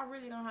that, so I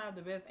really don't have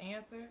the best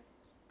answer.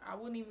 I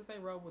wouldn't even say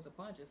roll with the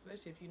punches,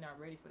 especially if you're not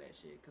ready for that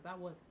shit, because I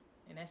wasn't,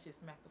 and that shit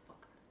smacked the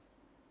fuck out of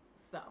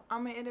me. So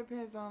I mean, it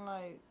depends on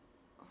like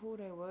who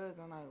they was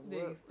and like the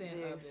what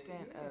extent the of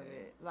extent it, of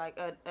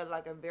it.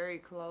 Like a very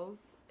close.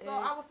 So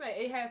I would say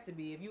it has to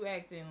be, if you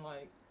asking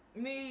like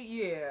me,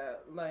 yeah,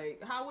 like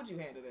how would you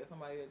handle that?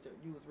 Somebody that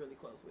you was really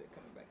close with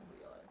coming back into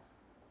your life.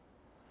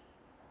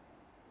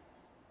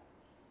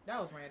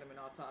 That was random and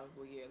off topic,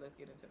 but yeah, let's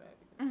get into that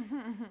because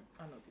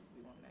I know people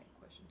be wanting that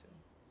question too.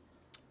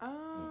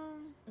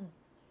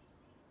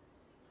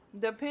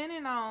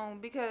 Depending on,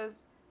 because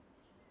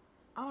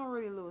I don't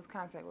really lose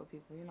contact with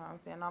people, you know what I'm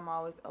saying? I'm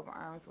always open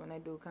arms when they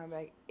do come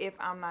back, if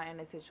I'm not in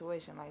a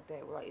situation like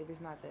that, like if it's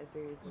not that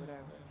serious or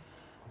whatever.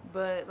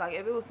 But like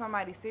if it was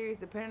somebody serious,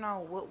 depending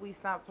on what we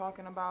stop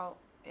talking about,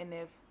 and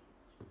if,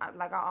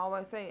 like I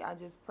always say, I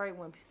just pray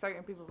when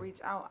certain people reach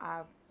out,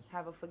 I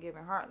have a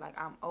forgiving heart, like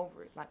I'm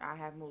over it, like I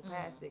have moved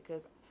past it,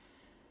 because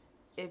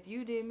if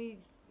you did me,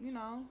 you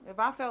know, if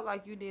I felt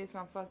like you did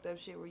some fucked up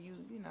shit where you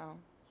know,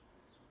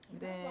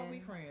 then that's why we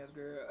friends,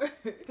 girl.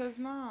 Cause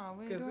no,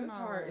 we ain't doing this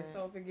heart is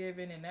so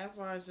forgiving, and that's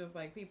why it's just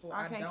like people.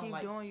 I can't don't keep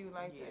like, doing you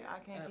like yeah, that. I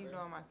can't keep ever.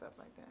 doing myself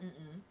like that.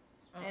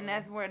 And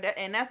that's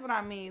what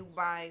I mean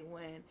by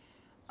when,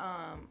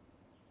 I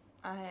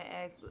had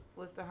asked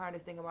what's the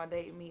hardest thing about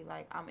dating me.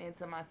 Like I'm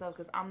into myself,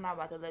 cause I'm not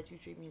about to let you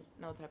treat me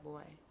no type of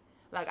way.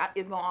 Like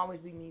it's gonna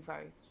always be me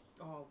first.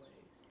 Always.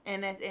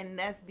 And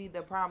that's be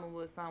the problem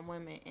with some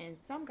women and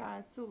some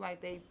guys too. Like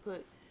they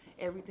put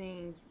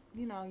everything,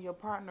 you know, your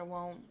partner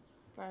won't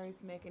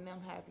first, making them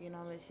happy and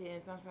all that shit.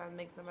 And sometimes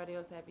make somebody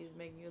else happy is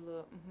making you a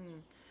little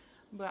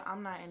But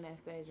I'm not in that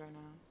stage right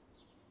now.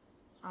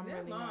 I'm that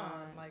really long.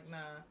 not. Like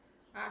nah.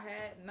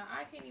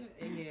 I can't even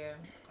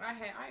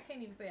I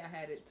can't even say I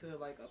had it to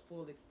like a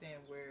full extent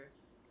where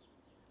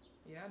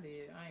I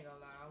did. I ain't gonna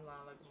lie, I'm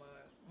lying like a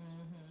mud.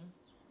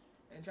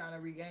 And trying to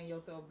regain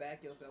yourself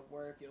back, your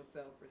self-worth, your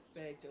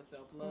self-respect, your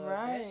self-love.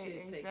 Right, that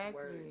shit takes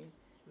work.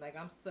 Like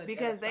I'm such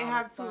because they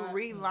have to spot.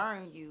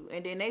 relearn you,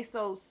 and then they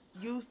so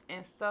used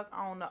and stuck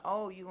on the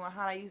old you and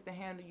how they used to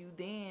handle you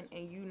then,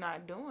 and you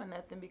not doing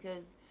nothing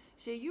because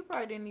shit, you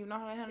probably didn't even know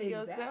how to handle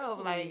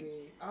yourself. Like,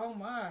 oh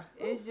my,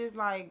 it's just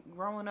like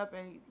growing up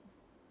and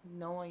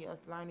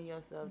learning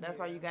yourself. That's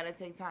why you gotta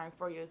take time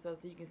for yourself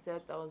so you can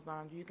set those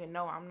boundaries. You can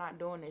know I'm not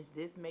doing this.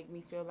 This make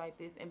me feel like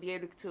this, and be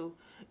able to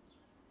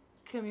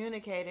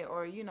communicate it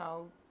or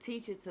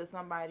teach it to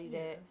somebody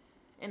that.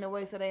 in a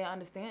way so they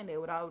understand it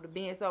without it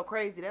being so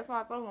crazy. That's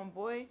why I told him,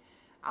 boy,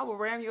 I will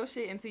ram your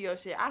shit into your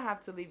shit. I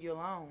have to leave you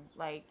alone.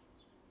 Like,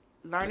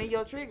 learning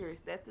your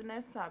triggers. That's the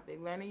next topic.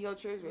 Learning your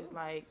triggers.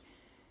 Like,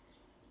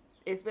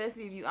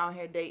 especially if you out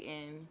here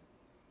dating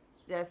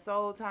that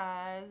soul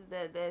ties,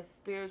 that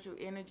spiritual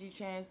energy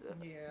transfer.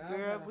 Yeah, Girl,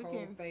 I've had a we whole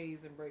can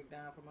phase and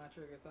breakdown for my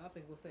trigger, so I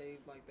think we'll save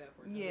like that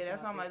for another yeah,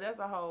 that's topic. like that's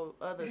a whole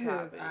other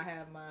Because topic. I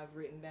have mine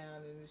written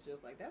down, and it's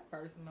just like that's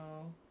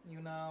personal, you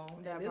know.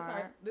 That And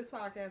part. this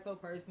podcast so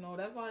personal.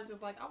 That's why it's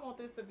just like I want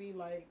this to be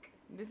like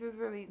This is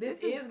really this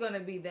is gonna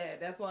be that.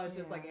 That's why it's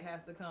just Yeah. like it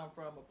has to come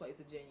from a place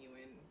of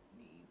genuine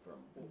need from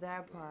both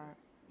That of us. part.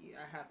 Yeah,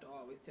 I have to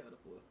always tell the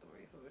full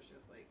story, so it's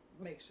just like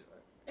make sure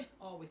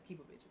always keep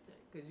a bitch in check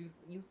because you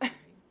see me.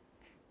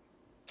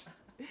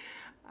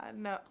 I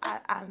know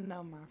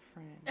my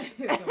friend.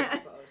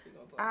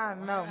 I I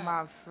know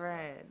my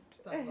friend.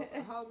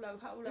 Hold up,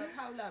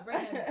 bring that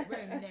back.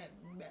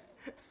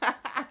 I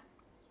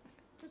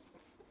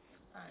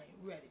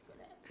ain't ready for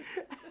that.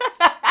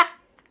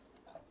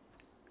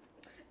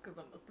 Cause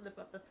I'm gonna slip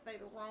up and say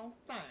the wrong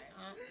thing.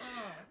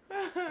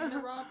 And the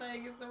wrong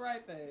thing is the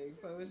right thing.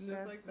 So it's just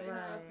That's like say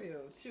how I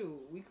feel.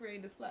 Shoot, we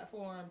created this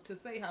platform to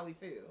say how we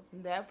feel.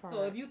 That part.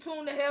 So if you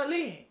tune the hell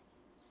in,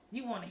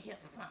 you wanna hear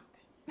something.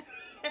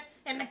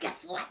 And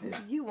guess what?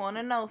 You want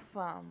to know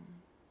something.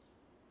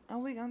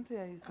 And we going to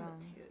tell you I'm something.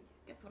 gonna tell you.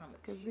 Guess what I'm gonna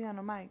tell Because you? we on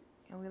the mic.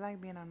 And we like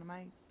being on the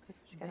mic. That's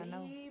what you got to know.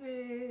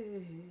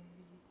 Baby.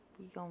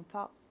 We going to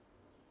talk.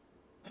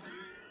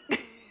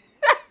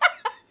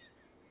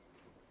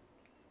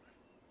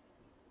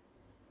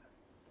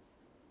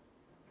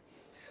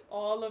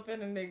 All up in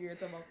the nigga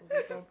talking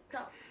about some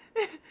top.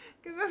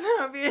 Because that's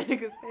how I be in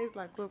niggas' face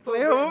like, quit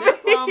playing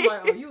That's with me. why I'm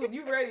like, oh, you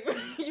ready.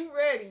 You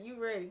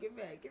ready. Get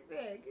back.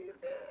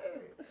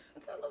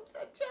 Tell him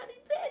Johnny,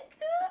 back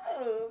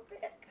up,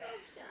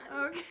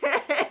 Johnny.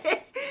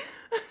 Okay.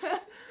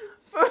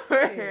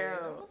 For Yeah,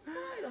 real. don't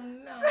fight him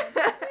now.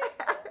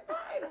 Don't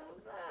fight him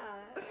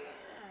now.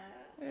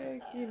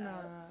 Heck, you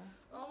know.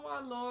 Oh my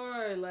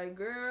Lord, like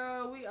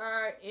girl, we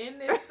are in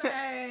this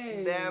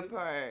thing. That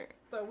part.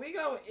 So we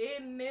go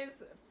in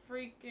this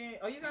freaking.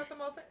 Oh, you got some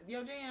more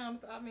your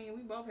jams? I mean,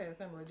 we both had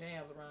similar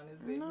jams around this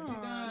bitch. No, What you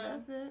done?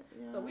 that's it.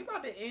 Yeah. So we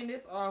about to end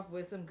this off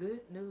with some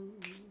good news,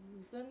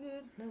 some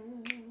good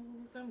news,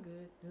 some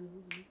good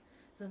news,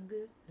 some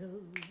good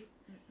news.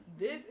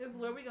 This is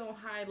where we gonna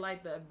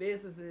highlight the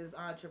businesses,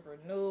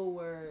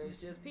 entrepreneurs,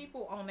 just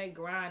people on their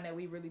grind that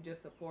we really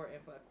just support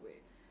and fuck with.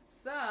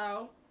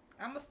 So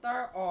I'm gonna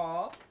start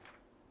off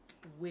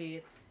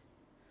with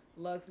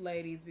Lux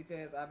Ladies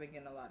because I've been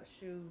getting a lot of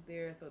shoes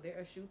there. So they're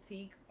a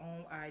Shoutique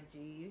on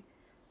IG.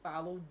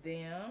 Follow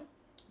them.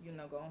 You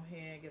know, go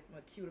ahead and get some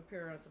cute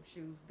apparel and some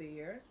shoes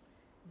there.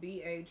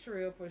 BA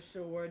Trill for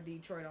sure.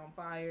 Detroit on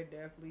Fire.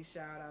 Definitely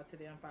shout out to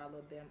them.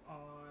 Follow them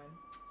on.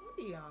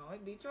 What are you on?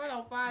 Detroit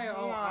on Fire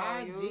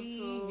on IG,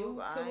 YouTube.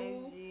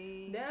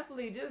 IG.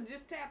 Definitely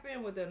just tap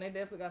in with them. They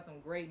definitely got some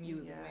great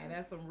music, Yeah. man.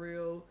 That's some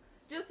real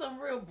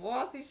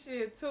bossy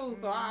shit too.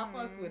 So I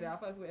fucks with it. I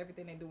fucks with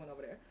everything they doing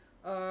over there.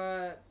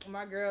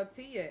 My girl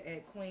Tia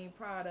at Queen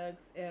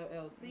Products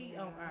LLC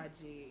on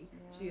IG.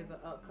 She is an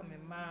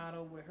upcoming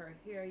model with her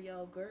hair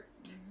yogurt,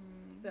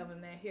 selling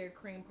that hair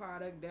cream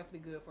product. Definitely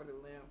good for the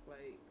lymph.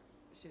 Like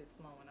shit's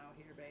flowing out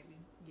here, baby.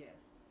 Yes.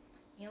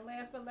 And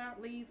last but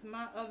not least,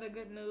 my other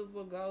good news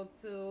will go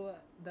to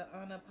the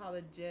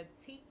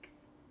Unapologetic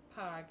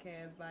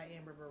podcast by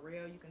Amber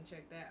Burrell. You can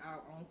check that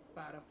out on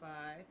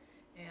Spotify,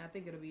 and I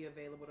think it'll be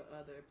available to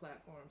other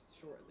platforms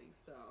shortly.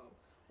 So.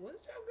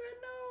 What's your good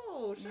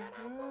news? Shout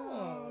out to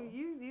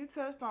him. You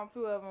touched on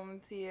two of them,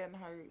 Tia and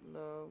her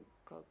little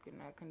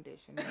coconut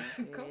conditioner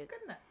shit.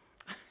 Coconut.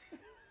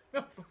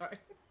 I'm sorry.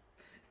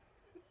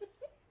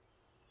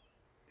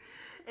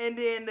 And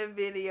then the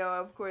video,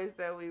 of course,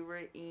 that we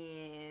were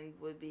in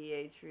would be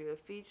a trio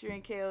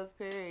featuring Kels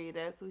Perry.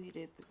 That's who he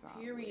did the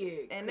song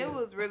Period. with. And it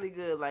was really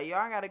good. Like,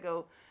 y'all gotta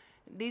go.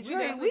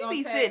 Detroit, We we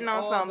be tag sitting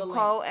on all some the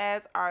cold links.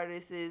 ass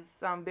artists,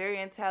 some very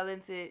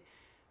talented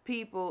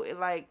people,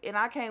 like, and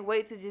I can't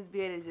wait to just be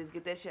able to just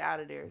get that shit out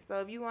of there. So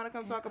if you want to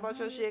come talk about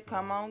your shit,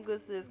 come on,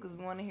 good sis, because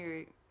we want to hear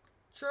it.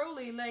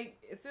 Truly, like,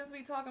 since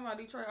we talking about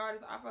Detroit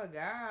artists, I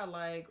forgot,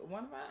 like,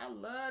 I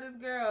love this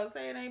girl.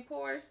 Say it ain't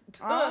Porsche.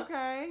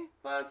 Okay.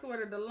 Fucks with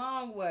her the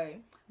long way.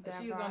 That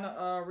She's part. on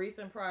a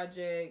recent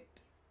project.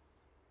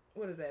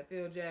 What is that?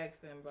 Phil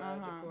Jackson by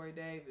Ja'Cory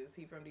Davis.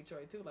 He from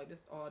Detroit too. Like,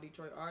 this all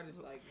Detroit artists,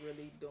 like,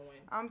 really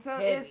doing. I'm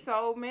telling you, it's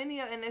so many,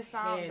 and the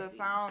sound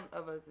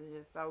of us is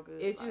just so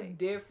good. It's just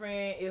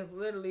different. It's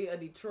literally a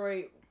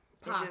Detroit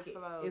pocket.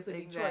 It's a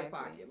Detroit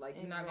pocket. Like,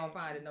 you're not gonna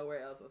find it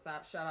nowhere else. So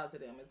shout out to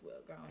them as well.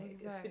 Go ahead.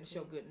 Finish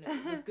your good news.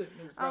 It's good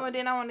news. And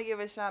then I want to give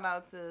a shout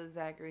out to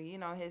Zachary. You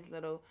know, his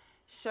little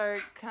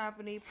shirt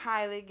company,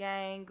 Pilot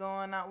Gang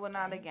going on. Well,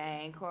 not a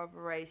gang,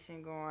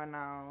 corporation going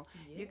on.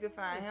 Yeah. You can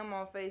find him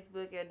on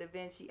Facebook at Da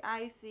Vinci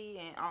Icy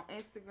and on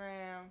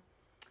Instagram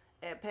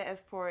at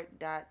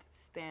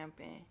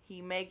passport.stamping.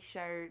 He makes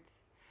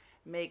shirts,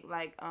 like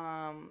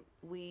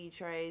weed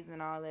trays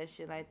and all that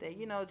shit like that.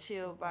 You know,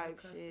 chill vibe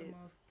shit.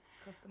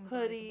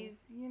 hoodies,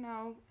 you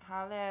know,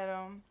 holla at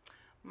them.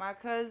 My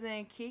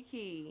cousin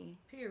Kiki,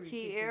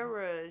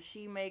 Kiera,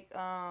 she make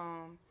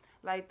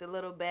like the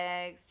little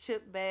bags,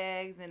 chip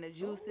bags, and the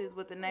juices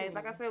with the names.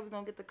 Like I said, we're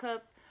gonna get the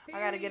cups. I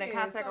gotta get in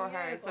contact with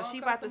her, so she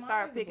about to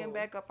start picking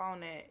back up on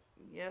that.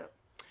 Yep.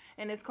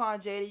 And it's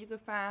called Jada. You can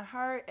find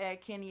her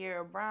at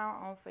Keniera Brown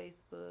on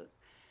Facebook.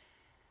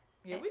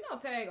 Yeah, we gonna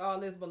tag all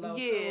this below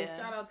too.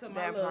 Shout out to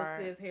my little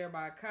sis Hair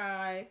by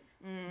Kai.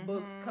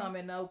 Books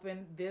coming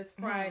open this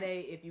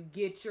Friday. If you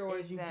get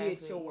yours, you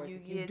get yours.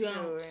 If you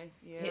don't,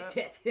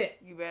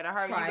 you better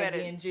hurry. Try you better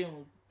again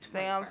June.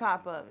 Stay on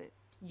top of it.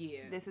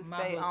 Yeah, this is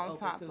stay on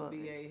top of BA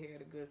it. Hair,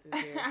 the good sis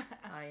hair.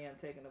 I am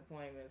taking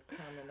appointments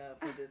coming up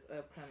for this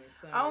upcoming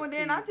summer. Oh, and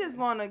then I just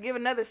want to give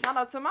another shout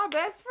out to my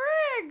best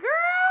friend, girl.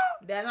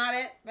 That's my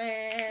best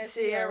man.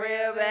 She a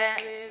real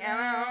bad.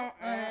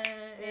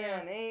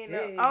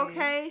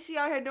 Okay, she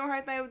out here doing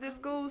her thing with this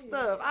school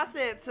stuff. I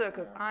said to,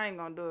 cause I ain't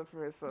gonna do it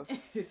for her, so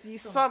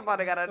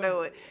somebody gotta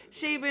do it.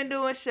 She been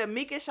doing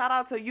Shamika. Shout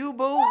out to you,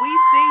 boo. We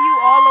see you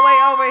all the way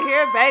over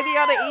here, baby,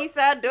 on the east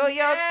side. Do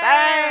your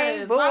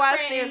thing, boo. I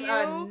see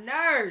you.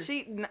 Nurse.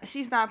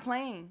 She's not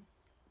playing.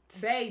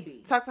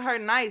 Baby. Talk to her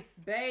nice.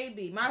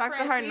 Baby. My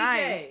friend CJ.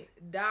 Nice.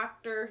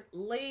 Dr.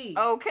 Lee.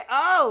 Okay.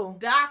 Oh.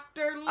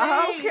 Dr.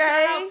 Lee. Okay.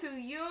 Shout out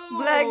to you.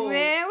 Black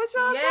man. What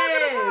y'all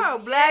talking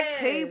about? Black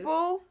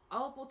people.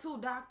 Opal too,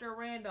 Dr.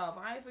 Randolph.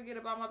 I ain't forget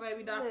about my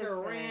baby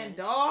Dr.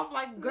 Randolph.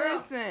 Like, girl.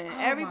 Listen,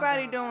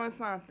 everybody doing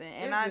something.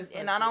 And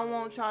I don't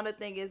want y'all to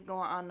think it's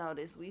going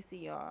unnoticed. We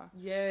see y'all.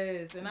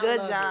 Yes. And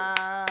good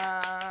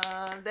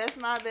job. That's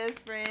my best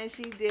friend.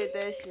 She did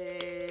that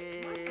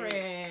shit. My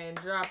friend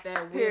dropped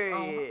that whip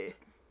on.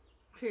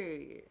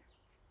 Period.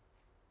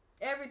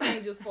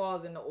 Everything just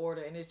falls into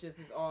order, and it's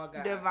all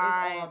God.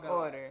 Divine it's all God.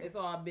 order. It's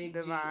all big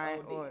Divine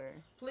G-O-D. order.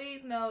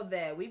 Please know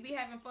that we be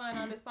having fun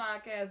on this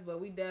podcast, but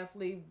we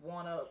definitely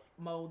want to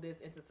mold this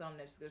into something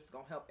that's just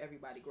going to help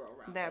everybody grow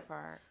around that us.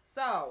 part.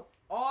 So,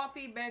 all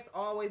feedback's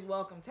always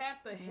welcome.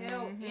 Tap the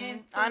hell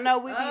into I know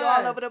we be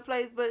all over the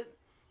place, but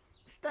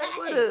stay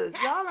with us.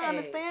 Y'all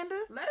understand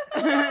us? Let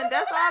us know.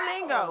 That's our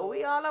lingo.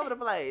 We all over the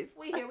place.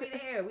 We here,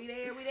 we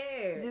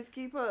there. Just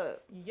keep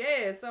up.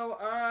 Yeah, so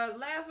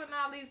last but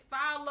not least,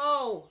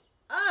 follow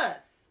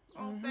us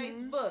on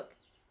Facebook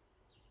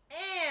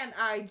and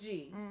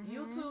IG.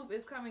 YouTube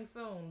is coming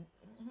soon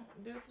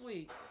this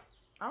week.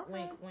 Okay.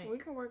 Wink, wink. We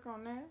can work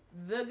on that.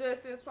 The Good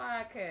Sis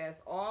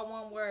Podcast, all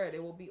one word.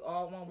 It will be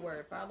all one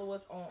word. Follow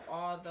us on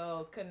all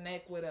those.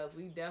 Connect with us.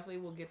 We definitely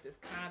will get this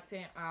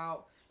content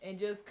out and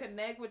just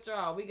connect with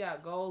y'all. We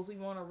got goals we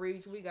want to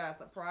reach. We got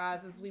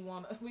surprises we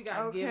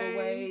got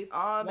giveaways.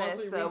 All that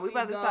stuff. We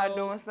about to start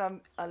doing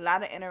a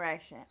lot of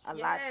interaction. A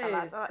lot.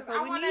 So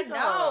I want to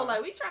know.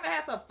 Like, we trying to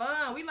have some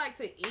fun. We like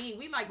to eat.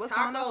 We like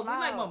tacos. We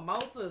like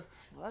mimosas.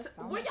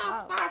 Where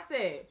y'all spots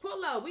at?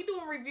 Pull up. We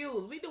doing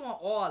reviews. We doing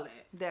all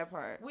that. That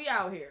part. We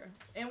out here.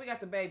 And we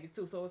got the babies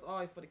too, so it's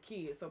always for the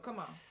kids. So come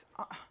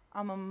on.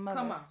 I'm a mother.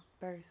 Come on.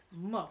 First.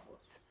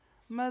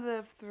 Mother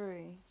of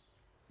 3.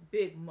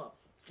 Big mother.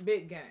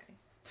 Big gang.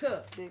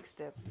 Tough. Big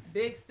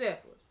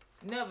stepper.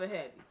 Never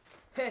heavy.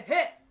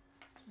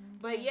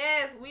 But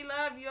yes, we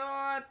love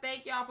y'all.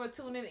 Thank y'all for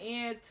tuning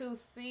in to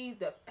see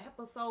the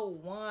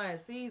episode 1,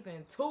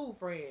 season 2,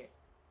 friend.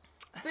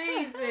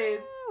 Season 2.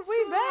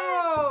 We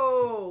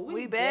back.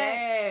 We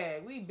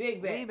back. We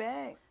big back. We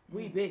back.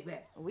 We big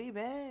back. We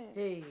back.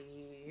 Hey.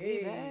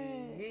 We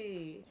back.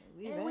 Hey.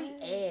 We and back. we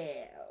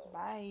out.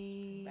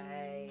 Bye.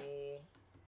 Bye.